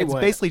 I mean, it's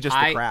would. basically just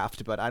The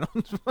Craft, but I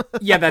don't.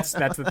 Yeah, that's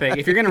the thing.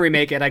 If you're gonna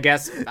remake it, I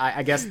guess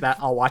that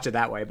I'll watch it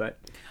that way. But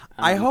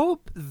I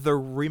hope the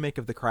remake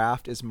of The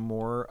Craft is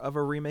more of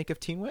a remake of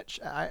Teen Witch.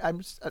 I'm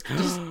just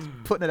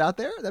putting it out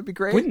there. That'd be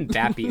great. Wouldn't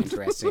that be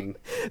interesting?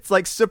 It's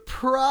like,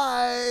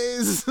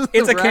 surprise!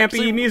 It's a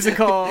campy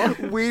musical.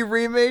 We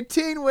remade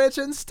Teen Witch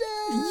instead.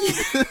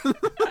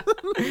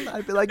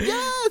 I'd be like,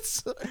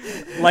 yes!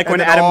 Like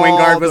when Adam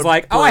Wingard was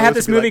like, I have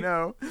this movie. Like,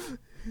 no.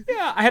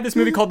 Yeah, I have this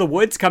movie called The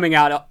Woods coming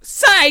out.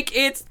 Psych!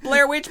 It's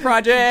Blair Witch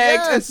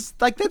Project! Yes!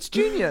 Like, that's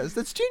genius.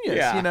 That's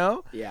genius, you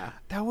know? Yeah.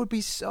 That would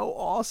be so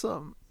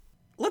awesome.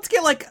 Let's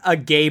get like a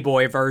gay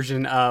boy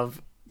version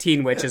of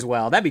Teen Witch as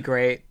well. That'd be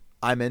great.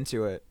 I'm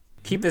into it.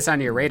 Keep this on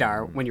your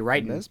radar when you're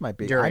writing. This might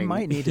be. I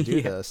might need to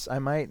do this. I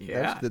might.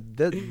 Yeah.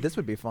 This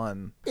would be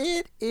fun.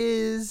 It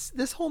is.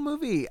 This whole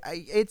movie.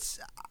 It's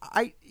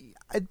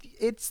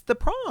the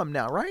prom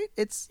now, right?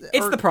 It's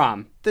the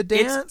prom. The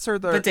dance or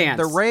the dance.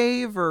 The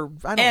rave or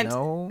I don't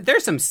know.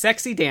 There's some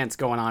sexy dance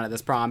going on at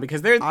this prom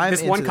because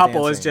this one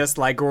couple is just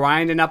like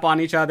grinding up on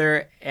each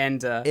other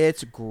and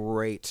it's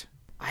great.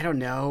 I don't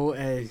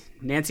know.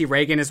 Nancy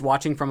Reagan is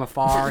watching from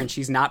afar and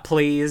she's not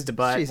pleased,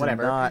 but she's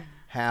whatever. Not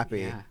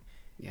happy.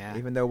 Yeah.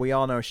 Even though we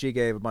all know she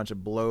gave a bunch of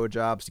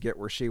blowjobs to get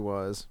where she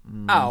was.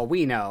 Oh,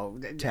 we know.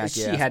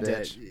 Tacky she ass had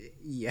bitch. to.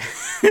 Yeah.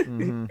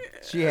 Mm-hmm.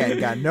 She had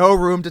got no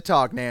room to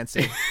talk,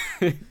 Nancy.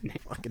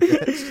 Fucking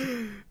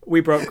bitch.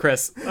 We broke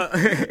Chris.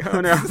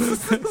 Oh no.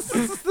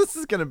 This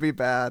is gonna be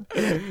bad.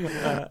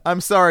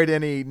 I'm sorry to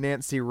any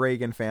Nancy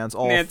Reagan fans.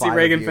 All Nancy 5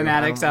 Reagan of you.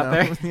 fanatics out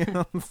there.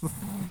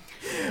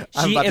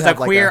 She is a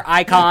queer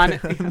icon.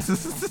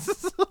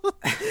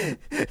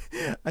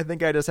 I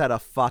think I just had a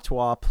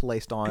fatwa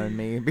placed on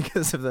me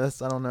because of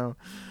this. I don't know.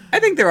 I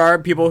think there are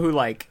people who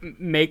like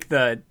make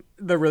the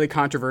the really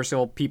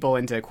controversial people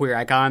into queer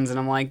icons, and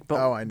I'm like,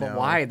 but, I know. but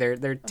why?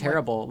 They're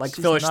terrible. Like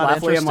she's Phyllis not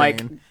Schlafly, I'm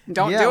like, interesting.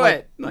 don't Yeah, do like,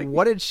 it. Like,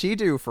 what did she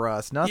do for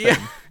us? Nothing.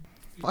 Yeah.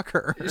 Fuck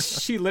her.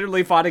 she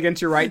literally fought against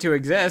your right to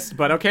exist,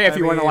 but okay, if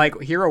you want to mean- like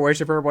hero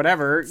worship her,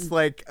 whatever. It's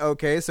like,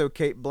 okay, so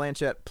Kate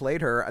Blanchett played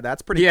her.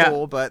 That's pretty Yeah.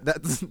 cool, but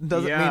that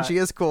doesn't Yeah. mean she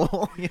is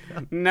cool. Yeah.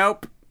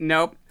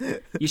 Nope.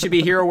 You should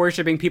be hero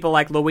worshiping people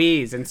like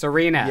Louise and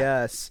Serena.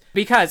 Yes.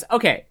 Because,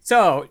 okay,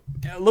 so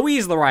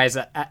Louise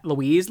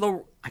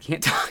I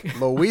can't talk.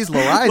 Louise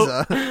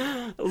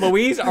Lariza.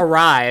 Louise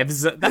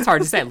arrives. That's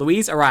hard to say.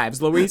 Louise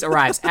arrives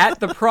at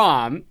the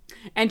prom,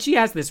 and she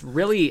has this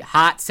really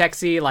hot,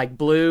 sexy, like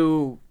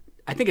blue,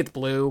 I think it's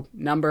blue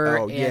number.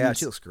 Oh, yeah, and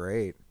she looks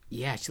great.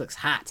 yeah, she looks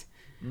hot.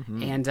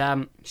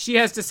 And she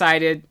has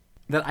decided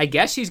that I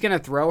guess she's going to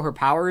throw her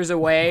powers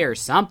away or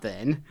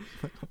something,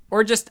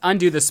 or just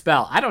undo the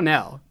spell. I don't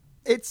know.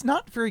 It's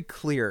not very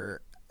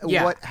clear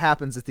Yeah. what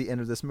happens at the end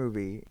of this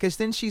movie, because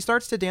then she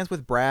starts to dance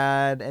with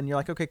Brad, and you're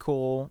like, okay,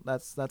 cool,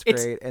 that's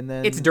great. And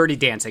then It's dirty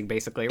dancing,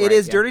 basically. Right? It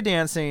is Yeah. dirty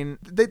dancing.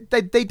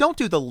 They don't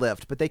do the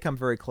lift, but they come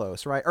very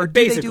close, right? Or do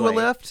they do a Basically.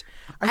 lift?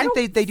 I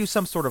think they do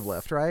some sort of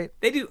lift, right?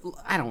 They do.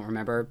 I don't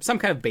remember. Some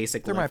kind of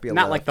basic. There lift. might be a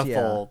not like lift, the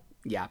yeah. full.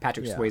 Yeah,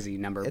 Patrick Yeah. Swayze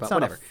number, It's but not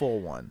whatever. a full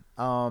one.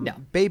 No.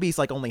 Baby's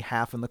like only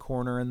half in the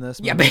corner in this.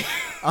 Yeah, movie.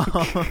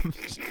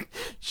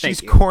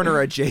 She's you. corner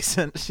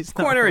adjacent. She's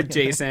not Corner really-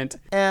 adjacent.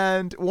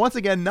 and once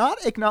again,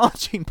 not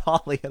acknowledging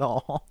Polly at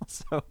all.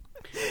 So,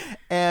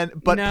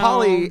 but No.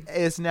 Polly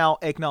is now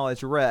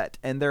acknowledged Rhett,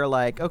 and they're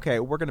like, okay,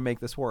 we're gonna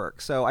make this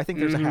work. So I think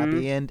there's a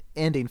happy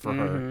ending for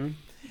her.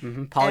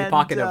 Polly And,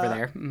 Pocket over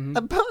there.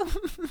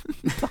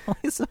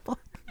 Polly's a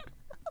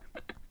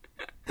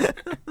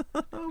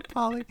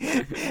Polly,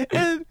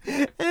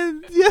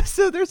 and yeah,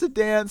 so there's a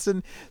dance,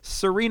 and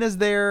Serena's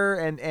there,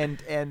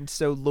 and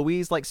so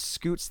Louise like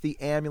scoots the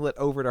amulet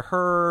over to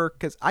her,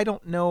 because I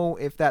don't know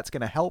if that's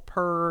gonna help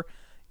her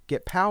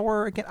get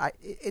power again.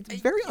 It's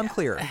very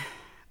unclear.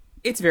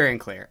 It's very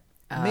unclear.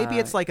 Maybe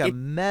it's like a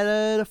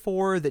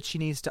metaphor that she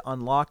needs to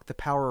unlock the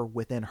power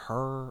within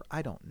her.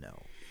 I don't know.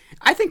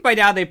 I think by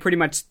now they've pretty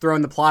much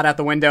thrown the plot out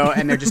the window,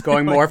 and they're just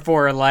going more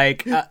for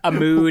like a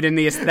mood and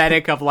the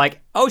aesthetic of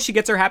like, oh, she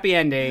gets her happy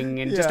ending,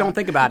 and just Yeah. don't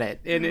think about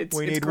it. And it's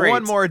We need great.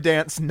 one more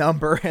dance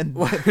number, and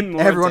more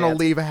everyone will dance.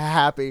 leave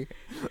happy.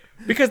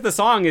 because the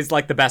song is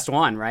like the best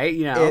one, right?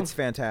 You know, It's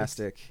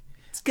fantastic.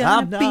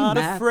 gonna I'm be not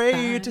my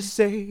afraid to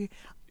say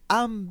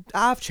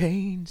I've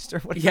changed or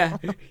whatever.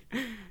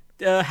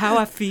 yeah. How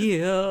I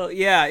feel.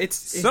 Yeah, it's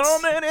So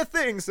many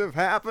things have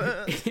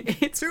happened.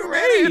 It's Too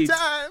many great.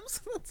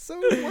 times. That's so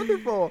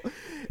wonderful.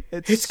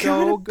 It's It's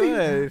so gonna be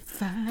good.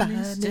 my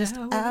finest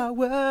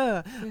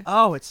hour.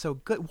 Oh, it's so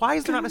good. Why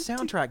is there not a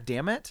soundtrack,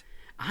 damn it?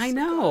 I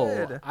know.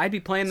 good. I'd be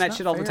playing It's that not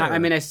shit all the time. fair. I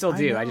mean, I still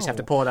do. I just have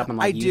to know. pull it up on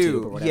like I YouTube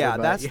do. or whatever. Yeah,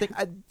 but, that's the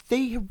thing.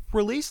 They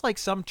released like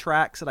some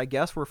tracks that I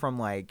guess were from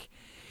like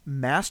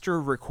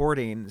master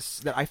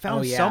recordings that I found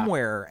Oh, yeah.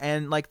 somewhere,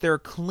 and like they're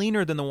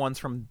cleaner than the ones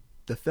from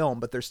the film,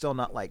 but they're still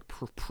not like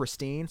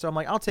pristine. So I'm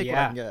like, I'll take what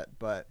I Yeah. can get.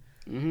 But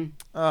it's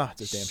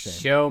a damn shame.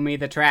 Show me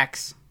the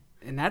tracks.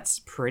 And that's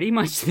pretty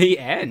much the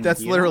end. That's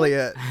you know? literally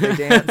it. They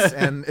dance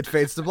and it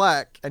fades to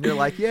black, and you're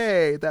like,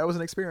 "Yay, that was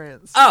an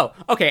experience." Oh,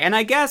 okay. And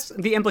I guess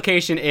the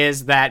implication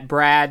is that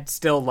Brad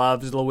still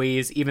loves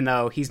Louise, even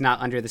though he's not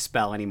under the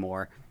spell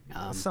anymore.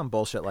 Some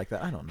bullshit like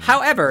that. I don't know.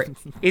 However,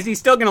 is he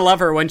still going to love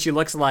her when she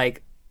looks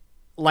like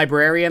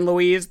Librarian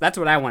Louise? That's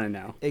what I want to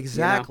know.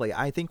 Exactly.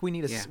 I think we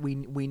need Yeah. we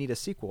need a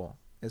sequel.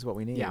 Is what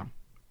we need. Yeah.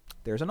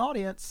 There's an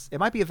audience. It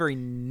might be a very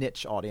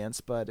niche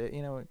audience, but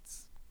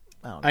it's.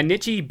 I don't know. A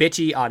nichey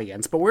bitchy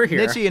audience, but we're here.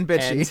 Nichey and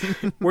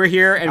bitchy. and we're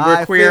here and we're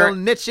I queer. feel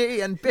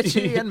nichey and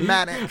bitchy and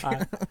manic.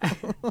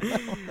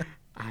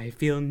 I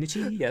feel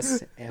nichey,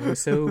 yes, ever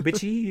so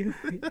bitchy.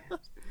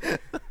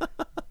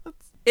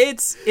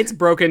 It's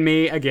broken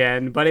me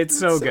again, but it's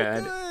so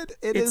good.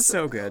 It It's is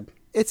so good.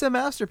 It's a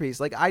masterpiece.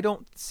 Like, I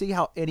don't see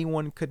how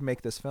anyone could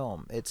make this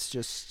film. It's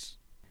just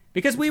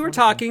Because we were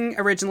talking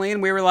originally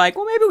and we were like,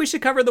 well, maybe we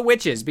should cover The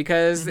Witches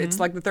because it's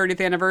like the 30th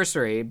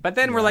anniversary. But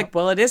then we're like,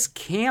 well, it is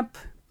camp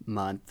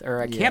month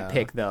or a camp Yeah.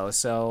 pick though.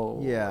 So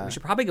Yeah. we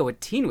should probably go with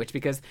Teen Witch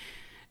because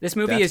this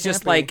movie That's is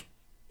just campy. like,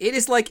 it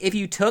is like if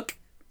you took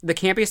the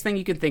campiest thing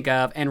you can think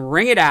of and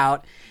wring it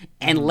out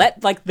and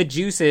let like the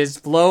juices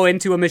flow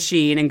into a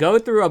machine and go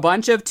through a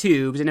bunch of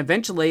tubes and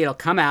eventually it'll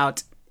come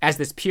out as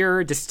this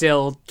pure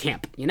distilled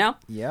camp, you know?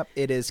 Yep,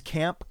 it is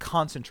camp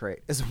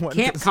concentrate. Is what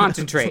Camp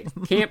concentrate.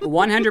 Camp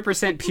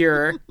 100%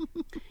 pure.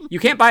 You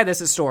can't buy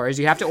this at stores.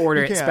 You have to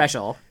order it can't.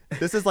 special.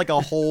 This is like a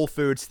Whole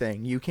Foods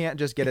thing. You can't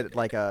just get it at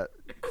like a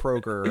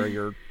Kroger or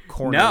your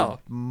corner No.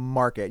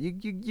 market.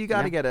 You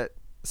got to get it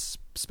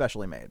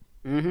specially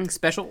made.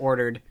 Special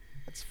ordered.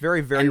 It's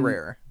very very And-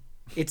 rare.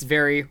 It's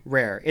very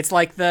rare. It's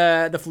like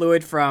the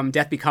fluid from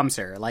Death Becomes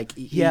Her. Like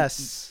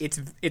Yes.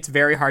 it's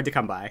very hard to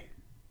come by.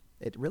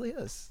 It really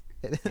is.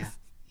 It is.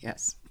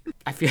 Yes.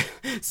 I feel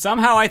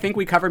somehow I think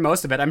we covered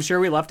most of it. I'm sure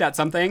we left out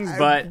some things,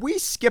 but we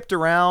skipped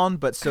around,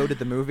 but so did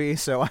the movie.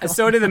 So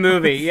so did the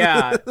movie.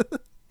 Yeah.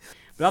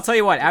 But I'll tell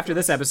you what, after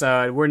this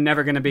episode, we're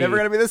never going to be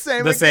the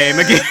same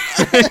again.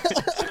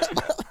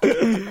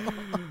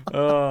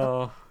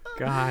 Oh,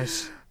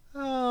 gosh.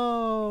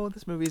 Oh,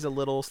 this movie's a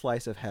little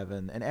slice of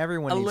heaven, and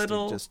everyone needs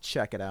to just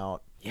check it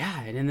out.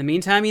 Yeah, and in the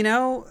meantime,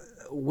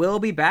 we'll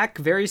be back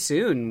very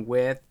soon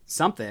with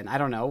something. I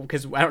don't know,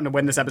 because I don't know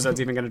when this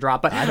episode's even going to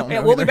drop, but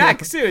we'll be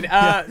back soon.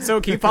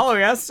 So keep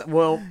following us.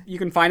 You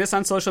can find us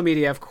on social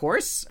media, of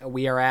course.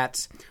 We are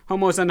at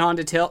Homos on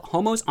Haunted Hill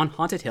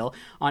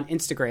on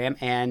Instagram,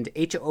 and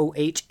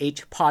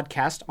HOHH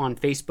Podcast on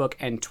Facebook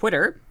and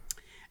Twitter.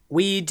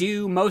 We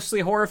do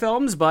mostly horror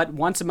films, but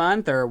once a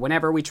month or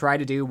whenever we try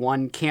to do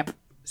one camp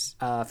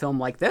film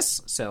like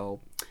this. So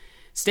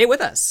stay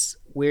with us.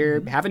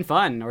 We're having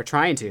fun, or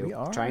trying to. We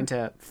are. Trying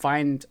to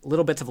find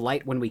little bits of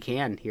light when we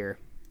can here,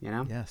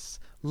 Yes.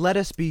 Let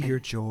us be your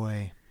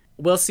joy.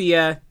 We'll see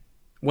you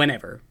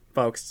whenever,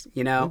 folks.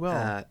 We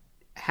will.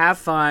 Have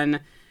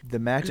fun. The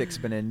magic's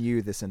been in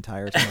you this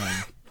entire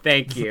time.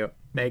 Thank you.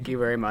 Thank you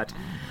very much.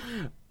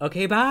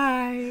 Okay,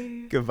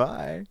 bye.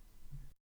 Goodbye.